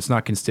activation. It's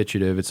not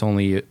constitutive. It's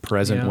only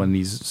present when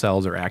these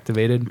cells are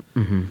activated.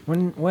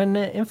 When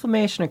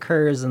inflammation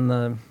occurs in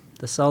the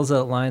the cells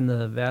that line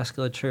the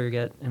vasculature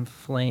get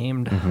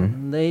inflamed.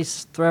 They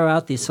throw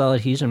out these cell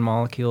adhesion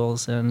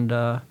molecules, and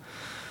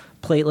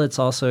platelets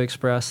also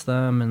express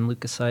them, and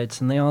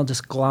leukocytes, and they all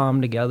just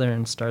glom together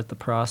and start the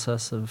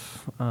process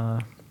of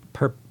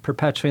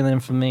perpetuating the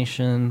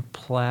inflammation,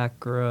 plaque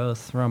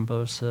growth,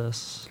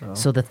 thrombosis.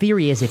 So the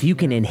theory is if you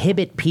can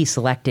inhibit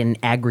P-selectin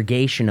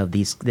aggregation of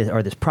this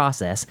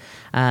process,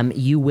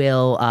 you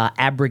will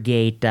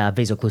abrogate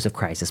vaso-occlusive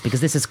crisis,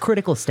 because this is a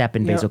critical step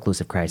in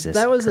vaso-occlusive crisis.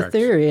 That was Correct. the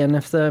theory, and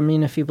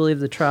if you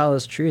believe the trial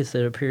is truth,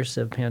 it appears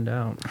to have panned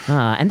out.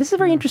 And this is a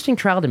very interesting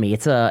trial to me.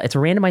 It's a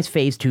randomized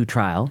phase 2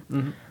 trial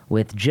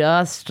with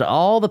just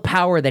all the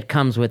power that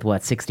comes with,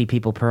 60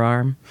 people per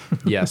arm?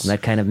 Yes.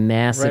 That kind of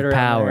massive Right around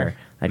power. there.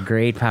 That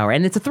great power.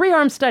 And it's a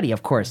 3-arm study,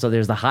 of course. So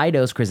there's the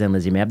high-dose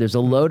crizanlizumab, there's a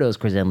low-dose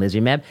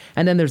crizanlizumab,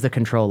 and then there's the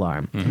control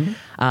arm.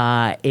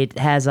 It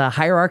has a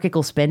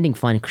hierarchical spending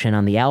function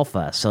on the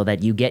alpha, so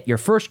that you get your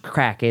first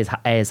crack is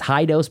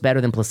high-dose better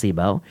than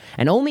placebo,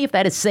 and only if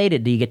that is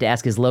sated do you get to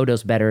ask is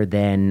low-dose better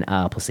than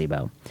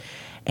placebo.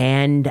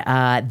 And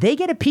they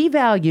get a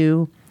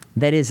p-value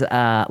that is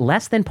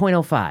less than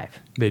 0.05.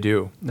 They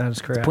do. That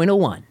is correct.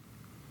 0.01.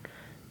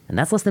 And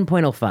that's less than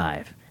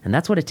 0.05. And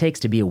that's what it takes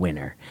to be a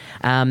winner.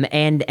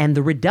 And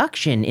the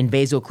reduction in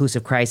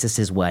vaso-occlusive crisis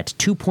is what?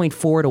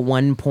 2.4 to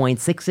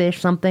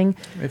 1.6-ish something?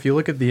 If you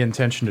look at the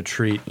intention to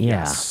treat,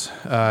 yes.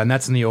 And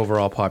that's in the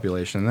overall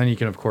population. And then you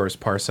can, of course,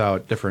 parse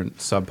out different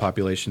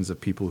subpopulations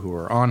of people who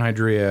are on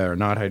Hydrea or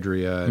not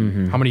Hydrea,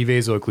 and how many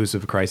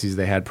vaso-occlusive crises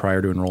they had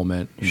prior to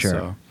enrollment. And Sure.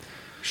 So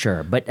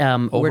Sure. But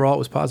overall, it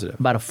was positive.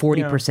 about a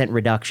 40%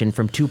 reduction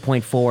from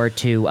 2.4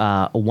 to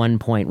 1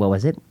 point, what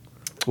was it?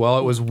 Well,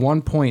 it was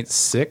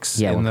 1.6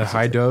 Yeah, in the 1.6.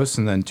 high dose,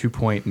 and then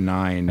 2.9.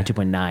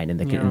 2.9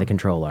 in the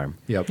control arm.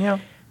 Yep. Yeah.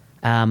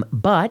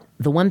 But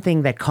the one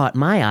thing that caught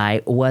my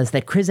eye was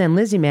that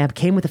crizanlizumab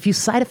came with a few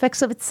side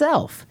effects of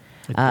itself.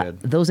 It did.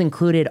 Those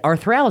included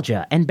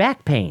arthralgia and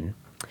back pain.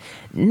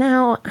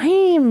 Now, I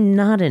am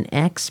not an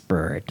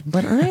expert,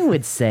 but I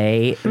would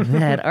say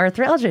that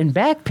arthralgia and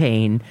back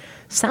pain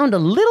sound a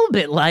little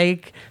bit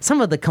like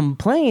some of the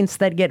complaints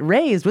that get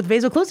raised with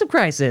vaso-occlusive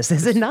crisis,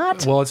 is it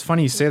not? Well, it's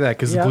funny you say that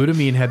because Yeah.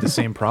 glutamine had the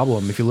same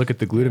problem. If you look at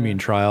the glutamine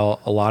trial,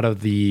 a lot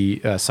of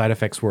the side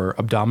effects were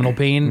abdominal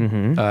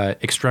pain,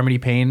 extremity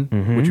pain,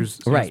 which was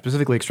Right.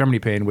 specifically extremity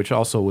pain, which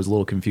also was a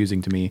little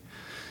confusing to me.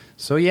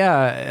 So you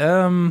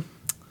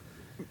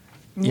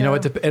know,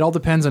 it all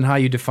depends on how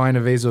you define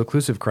a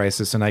vaso-occlusive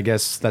crisis, and I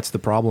guess that's the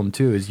problem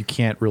too, is you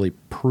can't really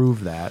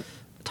prove that.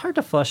 It's hard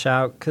to flush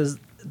out because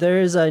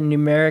there is a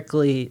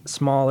numerically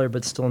smaller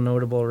but still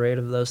notable rate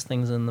of those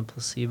things in the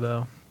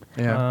placebo.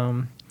 Yeah.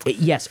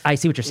 Yes, I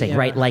see what you're saying, Yeah.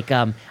 right? Like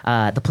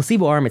the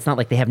placebo arm, it's not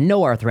like they have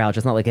no arthralgia.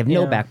 It's not like they have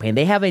no Yeah. back pain.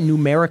 They have a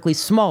numerically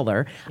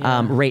smaller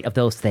rate of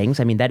those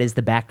things. I mean, that is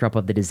the backdrop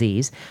of the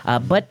disease.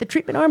 But the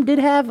treatment arm did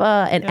have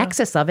an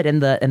excess of it,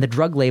 and the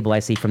drug label I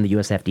see from the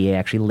US FDA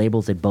actually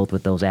labels it both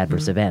with those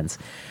adverse events.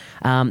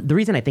 The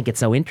reason I think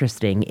it's so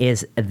interesting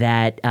is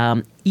that,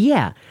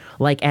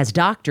 like as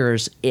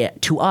doctors,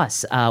 to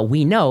us,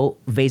 we know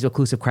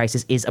vaso-occlusive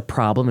crisis is a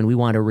problem and we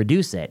want to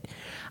reduce it.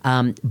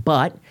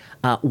 But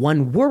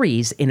one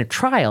worries in a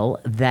trial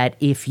that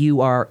if you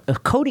are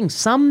coding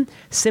some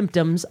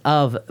symptoms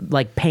of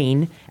like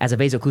pain as a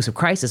vaso-occlusive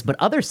crisis, but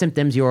other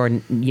symptoms you're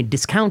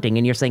discounting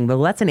and you're saying,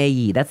 well, that's an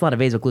AE, that's not a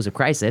vaso-occlusive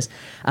crisis,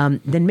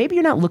 then maybe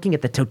you're not looking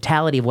at the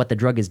totality of what the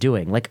drug is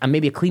doing. Like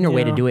maybe a cleaner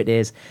way to Yeah. do it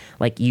is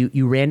like you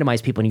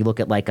randomize people and you look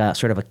at like a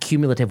sort of a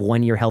cumulative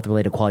 1-year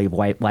health-related quality of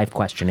life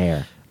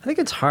questionnaire. I think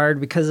it's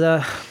hard because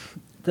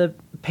the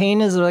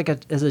pain is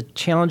is a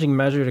challenging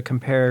measure to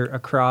compare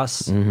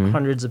across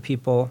hundreds of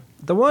people.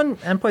 The one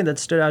endpoint that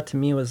stood out to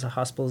me was the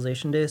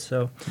hospitalization days.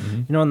 So,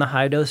 in the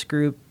high dose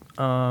group,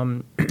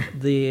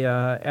 the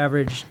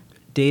average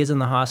days in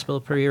the hospital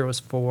per year was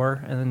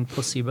 4, and then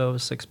placebo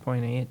was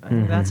 6.8. I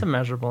think that's a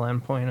measurable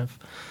endpoint of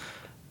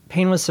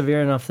pain was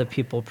severe enough that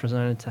people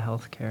presented to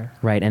healthcare.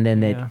 Right, and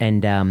then Yeah.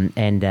 and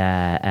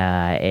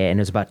it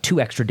was about 2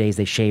 extra days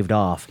they shaved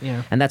off,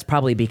 Yeah. and that's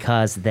probably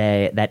because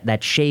that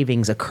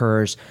shavings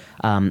occurs.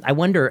 I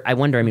wonder. I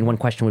mean, one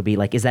question would be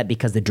like, is that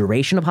because the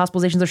duration of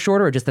hospitalizations are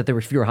shorter, or just that there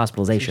were fewer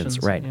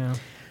hospitalizations? Right. Yeah.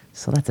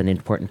 So that's an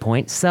important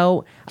point.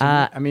 So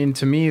I mean,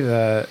 to me,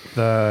 the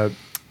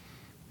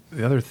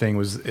other thing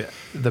was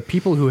the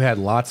people who had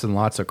lots and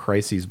lots of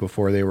crises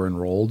before they were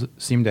enrolled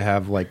seemed to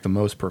have like the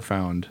most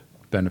profound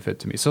benefit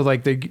to me. So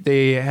like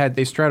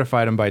they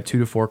stratified them by 2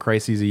 to 4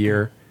 crises a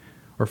year,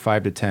 or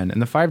 5 to 10, and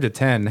the 5 to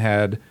 10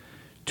 had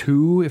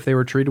 2 if they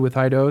were treated with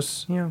high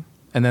dose. Yeah.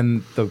 And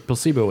then the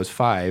placebo was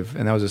 5,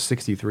 and that was a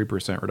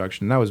 63%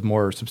 reduction. That was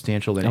more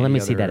substantial than let any me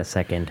see other- that a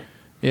second.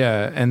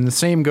 Yeah, and the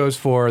same goes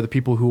for the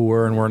people who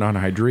were and weren't on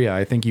Hydrea.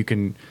 I think you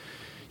can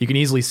you can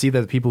easily see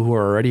that the people who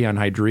are already on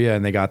Hydrea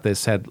and they got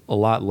this had a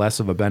lot less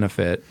of a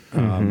benefit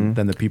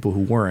than the people who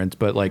weren't.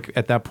 But like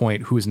at that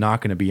point, who's not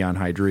going to be on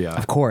Hydrea?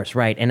 Of course,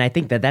 right. And I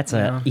think that's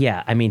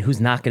I mean,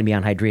 who's not going to be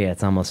on Hydrea?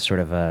 It's almost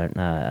sort of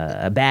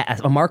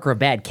a marker of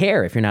bad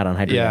care if you're not on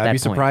Hydrea. Yeah, at that I'd be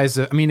point. surprised.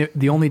 I mean,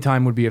 the only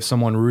time would be if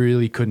someone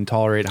really couldn't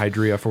tolerate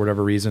Hydrea for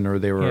whatever reason, or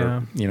they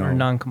were, or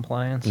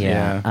non-compliance.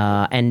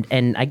 Yeah.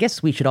 And I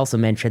guess we should also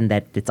mention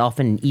that it's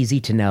often easy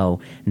to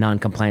know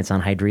non-compliance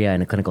on Hydrea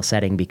in a clinical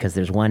setting because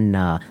there's one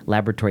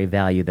laboratory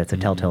value that's a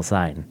telltale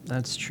sign.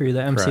 That's true. The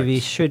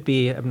MCV should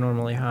be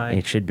abnormally high.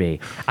 It should be.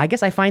 I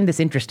guess I find this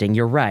interesting.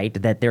 You're right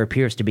that there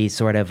appears to be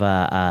sort of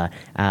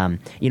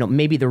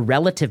maybe the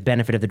relative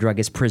benefit of the drug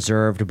is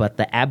preserved, but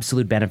the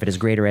absolute benefit is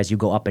greater as you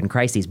go up in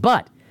crises.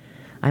 But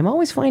I'm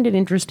always find it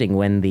interesting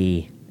when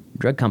the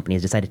drug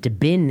companies decided to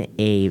bin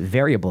a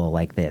variable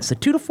like this. So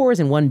 2 to 4 is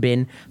in one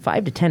bin,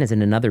 5 to 10 is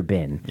in another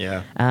bin.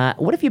 Yeah.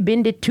 What if you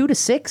binned it 2 to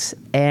 6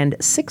 and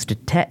 6 to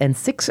 10 and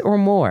 6 or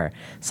more?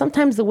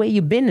 Sometimes the way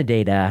you bin the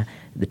data,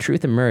 the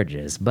truth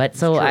emerges. But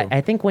so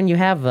I think when you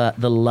have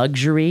the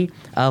luxury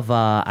of,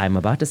 I'm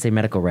about to say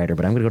medical writer,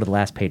 but I'm going to go to the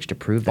last page to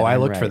prove that. I I'm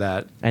looked right. for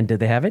that. And did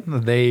they have it?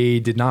 They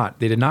did not.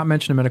 They did not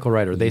mention a medical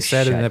writer. They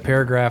said in the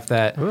paragraph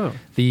that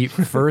the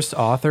first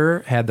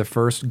author had the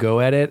first go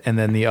at it, and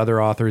then the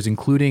other authors,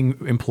 including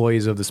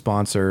employees of the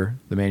sponsor,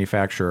 the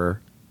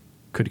manufacturer,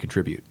 could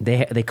contribute.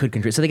 They could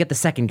contribute. So they get the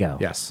second go.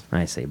 Yes.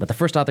 I see. But the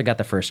first author got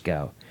the first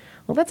go.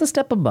 Well, that's a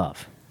step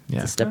above. Yeah.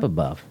 It's a step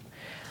above.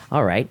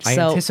 All right. I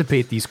So,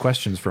 anticipate these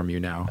questions from you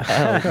now.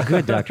 oh,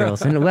 good, Dr.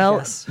 Olson.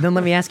 Well, then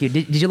let me ask you,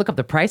 did you look up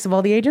the price of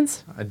all the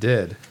agents? I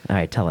did. All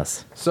right, tell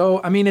us.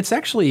 So, I mean, it's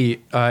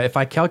actually, if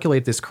I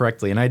calculate this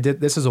correctly, and I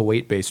did, this is a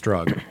weight-based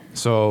drug.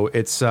 So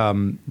it's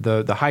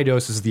the high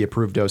dose is the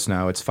approved dose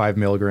now. It's 5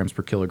 milligrams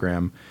per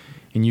kilogram,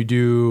 and you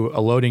do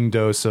a loading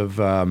dose of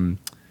 1,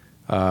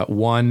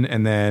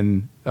 and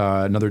then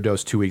another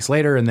dose 2 weeks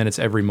later, and then it's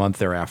every month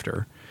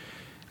thereafter.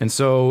 And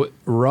so,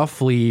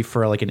 roughly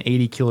for like an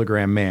 80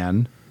 kilogram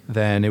man,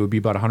 then it would be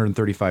about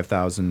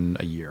 $135,000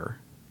 a year.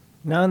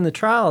 Now in the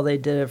trial, they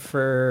did it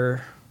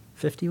for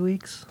 50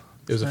 weeks.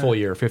 It was a full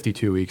year,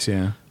 52 weeks.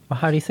 Yeah. Well,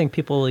 how do you think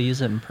people will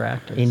use it in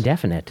practice?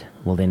 Indefinite,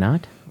 will they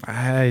not?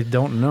 I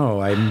don't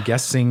know. I'm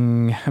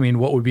guessing. I mean,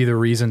 what would be the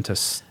reason to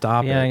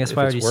stop it? Yeah, I guess if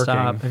why it's would you working?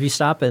 stop? If you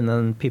stop it,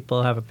 then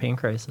people have a pain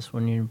crisis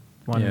when you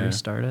want to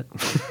restart it.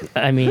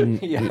 I mean,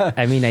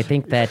 I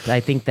think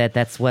that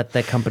that's what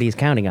the company is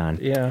counting on.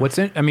 Yeah. What's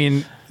in? I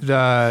mean,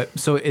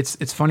 so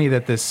it's funny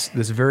that this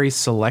very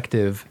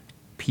selective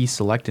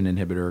p-selectin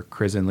inhibitor,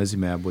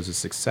 crizanlizumab, was a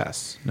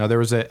success. Now there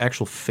was an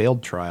actual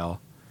failed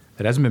trial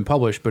that hasn't been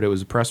published, but it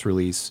was a press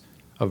release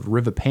of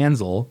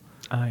rivapansel,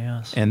 Oh,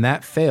 yes. and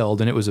that failed,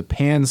 and it was a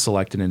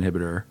pan-selectin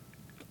inhibitor.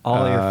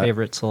 All your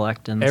favorite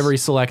selectins. Every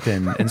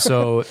selectin. And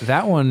so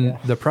that one,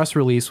 the press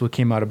release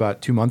came out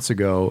about 2 months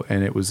ago,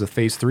 and it was a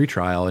phase 3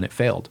 trial, and it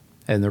failed.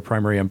 And their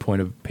primary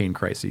endpoint of pain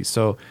crises.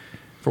 So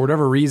for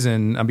whatever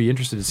reason, I'd be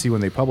interested to see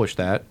when they publish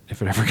that,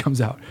 if it ever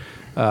comes out,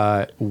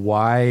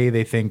 why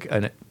they think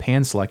a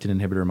pan-selectin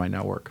inhibitor might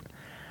not work.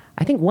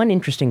 I think one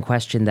interesting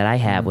question that I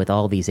have with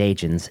all these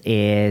agents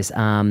is,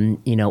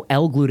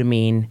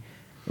 L-glutamine,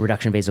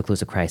 reduction of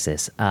vaso-occlusive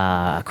crisis,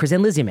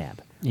 crizanlizumab,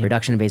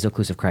 reduction of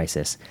vaso-occlusive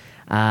crisis.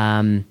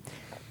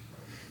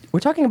 We're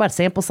talking about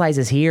sample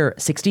sizes here,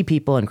 60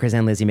 people in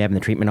crizanlizumab in the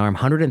treatment arm,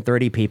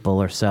 130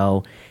 people or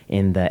so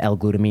in the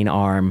L-glutamine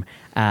arm.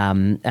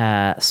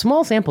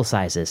 Small sample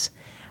sizes.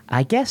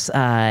 I guess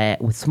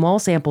with small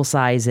sample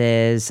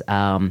sizes,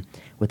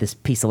 with this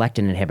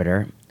p-selectin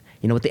inhibitor,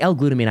 with the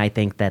L-glutamine, I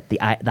think that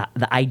the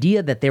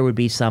idea that there would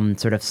be some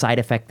sort of side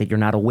effect that you're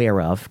not aware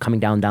of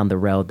coming down the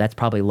road, that's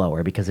probably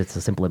lower because it's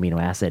a simple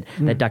amino acid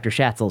that Dr.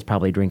 Schatzel is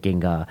probably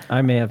drinking.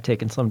 I may have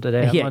taken some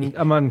today.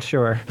 I'm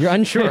unsure. You're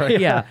unsure.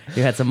 Yeah.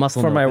 You had some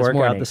muscle For milk my this workout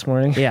morning. this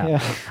morning.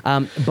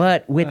 Yeah.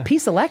 But with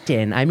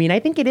p-selectin, I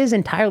think it is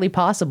entirely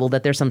possible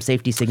that there's some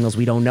safety signals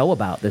we don't know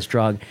about this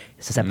drug,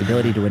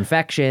 susceptibility to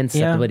infection,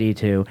 susceptibility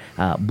to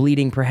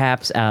bleeding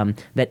perhaps,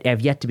 that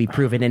have yet to be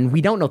proven. And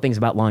we don't know things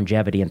about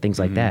longevity and things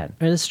like that.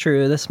 It is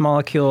true. This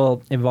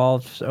molecule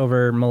evolved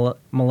over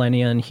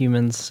millennia in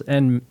humans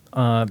and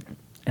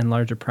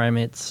larger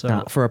primates.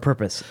 So for a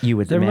purpose, you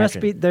would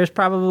imagine. there's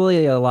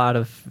probably a lot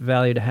of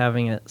value to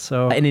having it.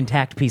 So An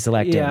intact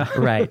p-selectin. Yeah.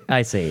 Right.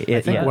 I see. I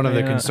think one of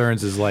the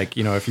concerns is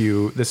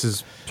this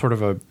is sort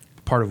of a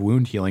part of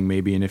wound healing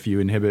maybe, and if you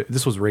inhibit,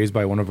 this was raised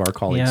by one of our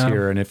colleagues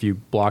here, and if you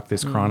block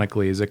this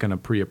chronically, is it going to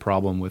be a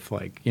problem with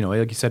like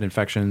you said,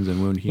 infections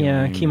and wound healing?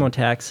 Yeah,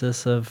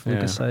 chemotaxis of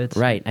leukocytes.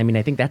 Right.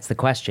 I think that's the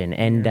question.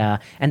 And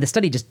the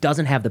study just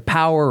doesn't have the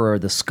power or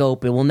the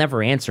scope. It will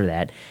never answer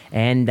that.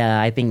 And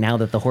I think now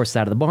that the horse is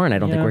out of the barn, I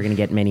don't think we're going to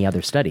get many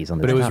other studies on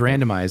this But it was topic.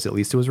 randomized. At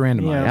least it was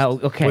randomized.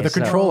 Oh, okay. With a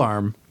control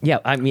arm. Yeah,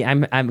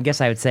 I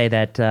guess I would say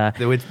that.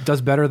 It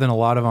does better than a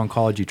lot of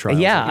oncology trials.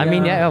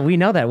 Yeah, we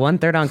know that 1/3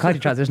 oncology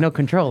trials. There's no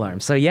control arm.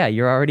 So yeah,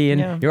 you're already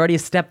you're already a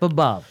step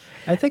above.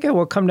 I think it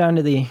will come down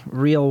to the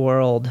real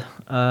world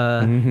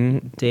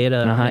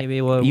data. Maybe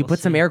you put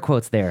some air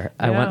quotes there.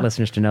 I want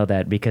listeners to know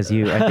that because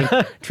I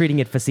think treating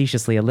it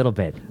facetiously a little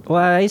bit.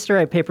 Well, I used to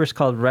write papers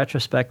called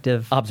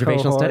retrospective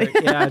observational cohort.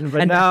 study. Yeah,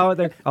 but now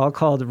they're all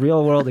called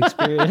real world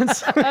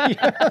experience.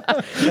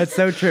 That's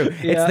so true.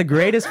 It's the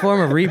greatest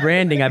form of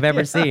rebranding I've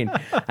ever seen.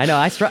 I know.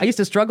 I used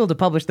to struggle to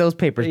publish those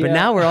papers, but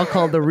now we're all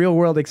called the real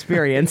world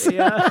experience.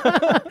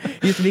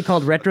 It used to be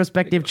called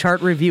retrospective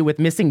chart review with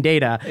missing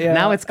data.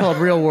 Now it's called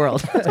real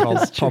world. It's called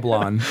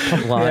Publon.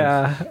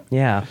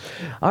 Yeah.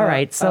 All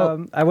right.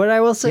 So what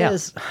I will say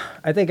is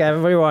I think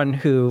everyone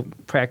who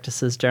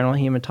practices general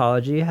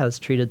hematology has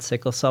treated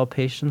sickle cell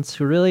patients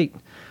who really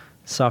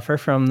suffer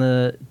from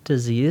the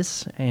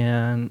disease,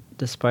 and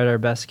despite our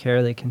best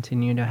care, they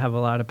continue to have a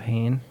lot of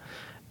pain.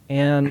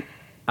 And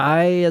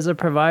I, as a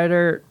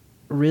provider,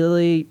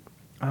 really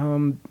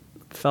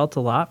felt a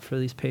lot for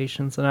these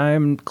patients, and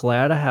I'm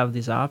glad I have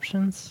these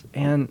options.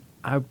 And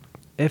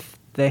if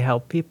they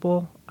help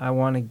people, I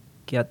want to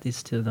get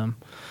these to them.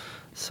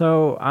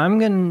 So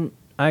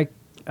I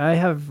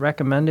have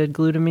recommended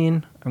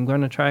glutamine. I'm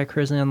going to try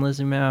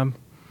crizanlizumab.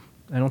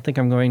 I don't think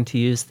I'm going to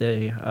use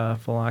the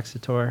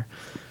Valoxator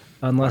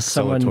unless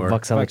someone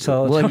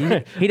Voxelotor. Well,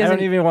 he doesn't. I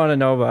don't even want to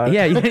know about it.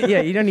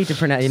 Yeah. You don't need to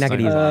pronounce. You're not going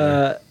to use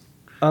it.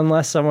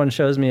 Unless someone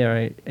shows me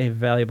a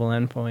valuable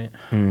endpoint.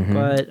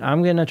 But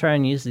I'm going to try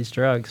and use these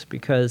drugs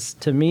because,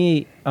 to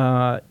me,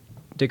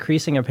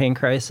 decreasing a pain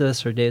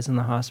crisis or days in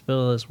the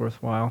hospital is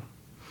worthwhile.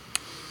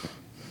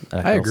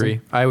 I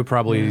agree. I would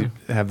probably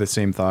have the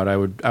same thought. I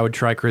would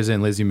try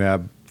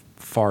crizanlizumab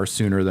far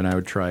sooner than I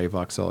would try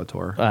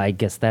Voxelotor. I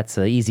guess that's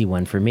an easy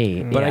one for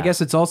me. But I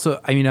guess it's also,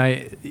 I mean,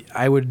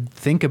 I would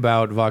think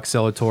about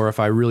Voxelotor if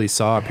I really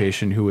saw a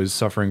patient who was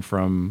suffering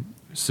from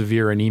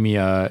severe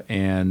anemia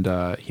and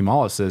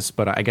hemolysis,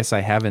 but I guess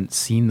I haven't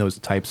seen those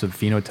types of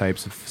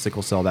phenotypes of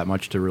sickle cell that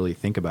much to really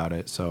think about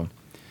it. So,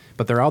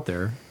 but they're out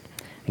there.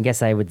 I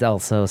guess I would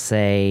also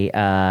say,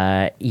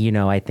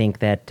 I think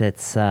that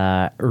it's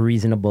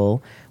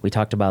reasonable. We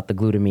talked about the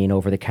glutamine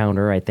over the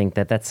counter. I think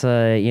that's,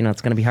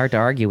 it's going to be hard to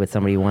argue with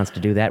somebody who wants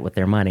to do that with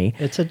their money.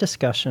 It's a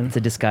discussion.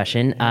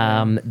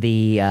 Yeah.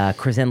 The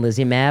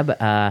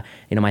crizanlizumab,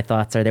 my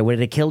thoughts are there.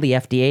 Would it kill the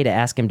FDA to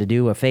ask him to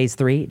do a phase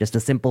 3, just a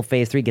simple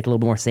phase 3, get a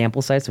little more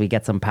sample size so we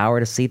get some power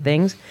to see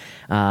things?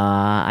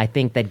 I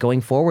think that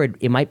going forward,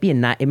 it might be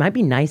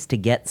nice to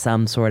get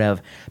some sort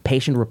of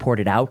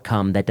patient-reported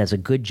outcome that does a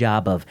good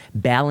job of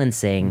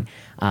balancing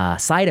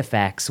side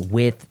effects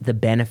with the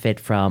benefit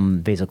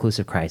from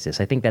vaso-occlusive crisis.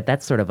 I think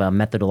that's sort of a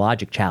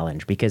methodologic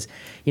challenge because,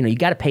 you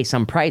got to pay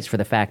some price for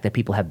the fact that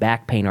people have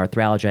back pain,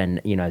 arthralgia,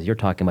 and, as you're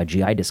talking about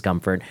GI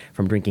discomfort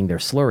from drinking their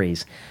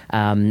slurries.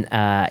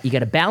 You got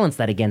to balance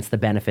that against the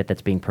benefit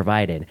that's being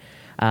provided.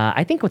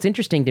 I think what's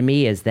interesting to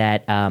me is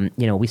that,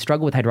 we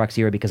struggle with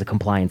hydroxyurea because of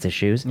compliance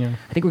issues. Yeah.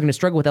 I think we're going to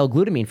struggle with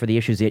L-glutamine for the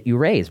issues that you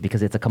raised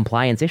because it's a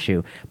compliance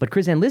issue. But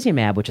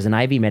crizanlizumab, which is an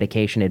IV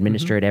medication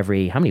administered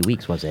every, how many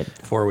weeks was it?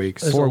 4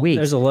 weeks. 4 weeks.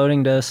 There's a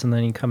loading dose, and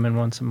then you come in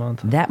once a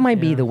month. That might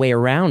be the way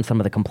around some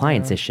of the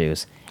compliance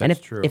issues. That's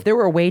and true. If there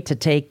were a way to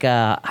take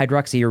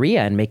hydroxyurea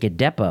and make it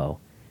depot,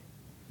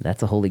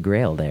 that's a holy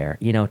grail there,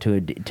 to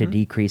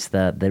decrease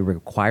the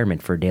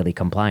requirement for daily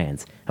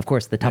compliance. Of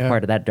course, the tough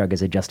part of that drug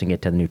is adjusting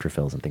it to the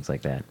neutrophils and things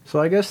like that. So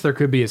I guess there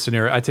could be a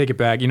scenario, I take it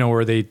back,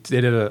 where they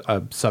did a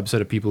subset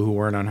of people who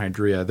weren't on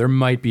Hydrea. There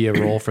might be a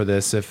role for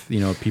this if,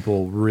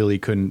 people really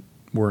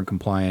weren't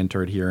compliant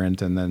or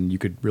adherent, and then you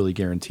could really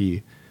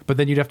guarantee. But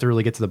then you'd have to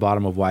really get to the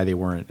bottom of why they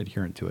weren't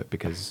adherent to it,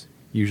 because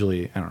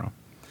usually, I don't know.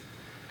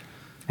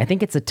 I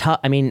think it's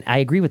I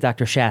agree with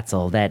Dr.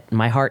 Schatzel that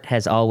my heart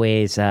has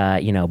always,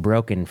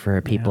 broken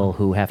for people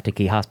who have to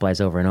be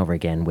hospitalized over and over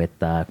again with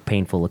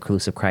painful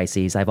occlusive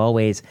crises. I've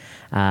always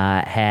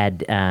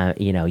had,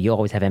 you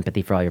always have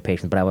empathy for all your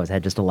patients, but I've always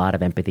had just a lot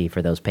of empathy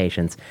for those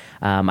patients.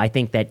 I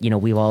think that,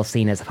 we've all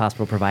seen as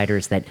hospital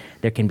providers that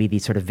there can be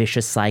these sort of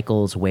vicious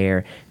cycles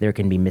where there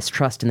can be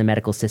mistrust in the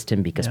medical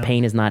system because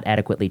pain is not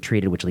adequately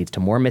treated, which leads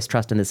to more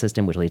mistrust in the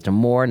system, which leads to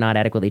more not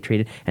adequately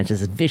treated, and it's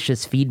just a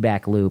vicious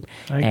feedback loop.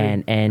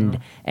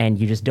 And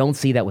you just don't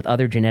see that with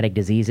other genetic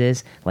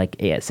diseases like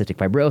cystic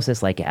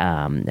fibrosis, like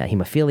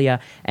hemophilia,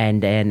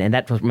 and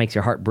that's what makes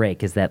your heart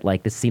break. Is that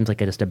this seems like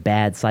just a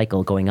bad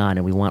cycle going on,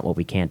 and we want what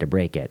we can to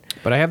break it.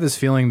 But I have this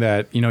feeling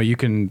that you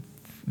can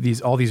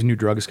all these new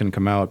drugs can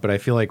come out, but I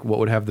feel like what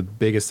would have the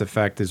biggest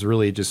effect is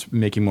really just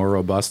making more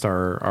robust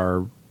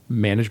our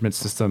management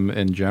system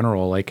in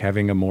general, like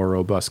having a more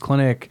robust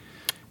clinic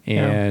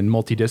and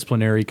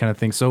multidisciplinary kind of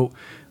thing. So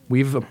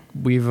we've sort of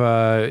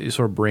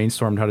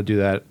brainstormed how to do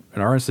that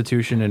in our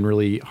institution and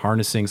really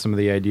harnessing some of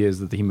the ideas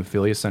that the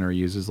Hemophilia Center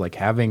uses, like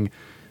having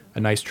a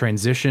nice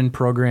transition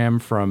program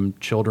from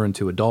children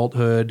to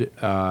adulthood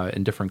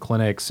in different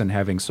clinics, and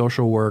having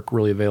social work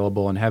really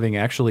available, and having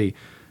actually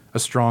a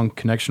strong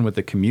connection with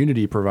the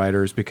community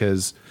providers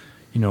because,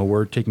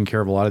 we're taking care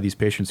of a lot of these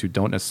patients who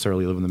don't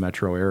necessarily live in the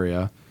metro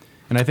area.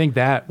 And I think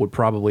that would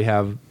probably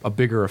have a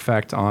bigger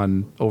effect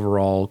on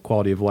overall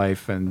quality of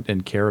life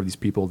and care of these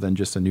people than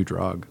just a new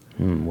drug.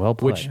 Well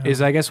put. Which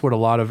is, I guess, what a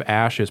lot of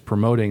ASH is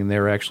promoting. And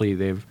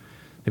they've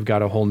they've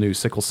got a whole new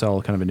sickle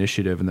cell kind of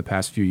initiative in the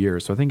past few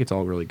years. So I think it's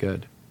all really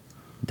good.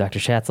 Dr.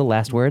 Schatzel,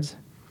 last words?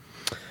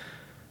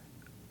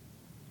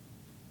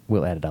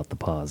 We'll edit out the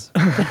pause.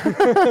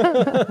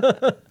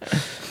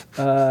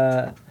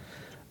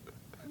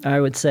 I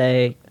would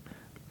say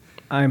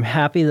I'm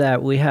happy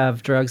that we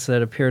have drugs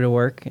that appear to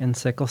work in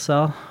sickle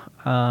cell.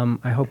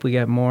 I hope we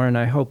get more, and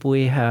I hope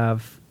we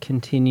have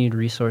continued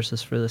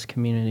resources for this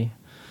community.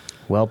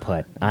 Well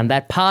put. On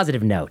that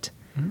positive note,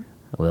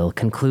 we'll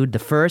conclude the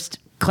first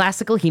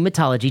Classical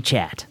Hematology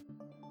Chat.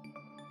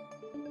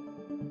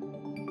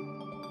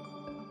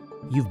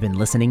 You've been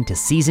listening to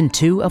Season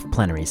 2 of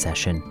Plenary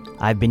Session.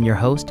 I've been your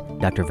host,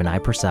 Dr.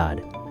 Vinay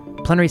Prasad.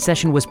 Plenary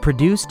Session was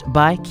produced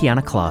by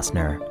Kiana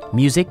Klossner.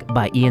 Music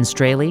by Ian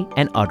Straley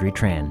and Audrey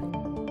Tran.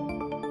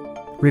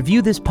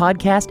 Review this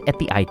podcast at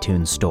the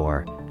iTunes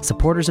Store.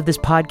 Supporters of this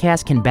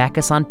podcast can back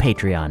us on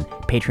Patreon.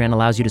 Patreon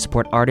allows you to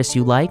support artists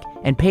you like,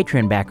 and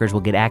Patreon backers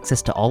will get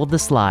access to all of the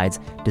slides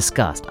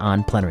discussed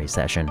on Plenary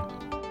Session.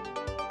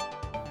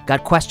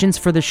 Got questions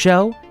for the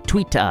show?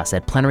 Tweet to us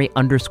at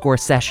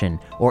plenary_session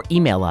or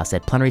email us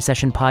at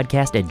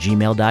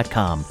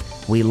plenarysessionpodcast@gmail.com.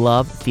 We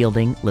love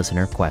fielding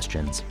listener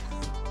questions.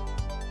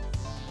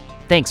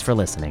 Thanks for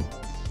listening.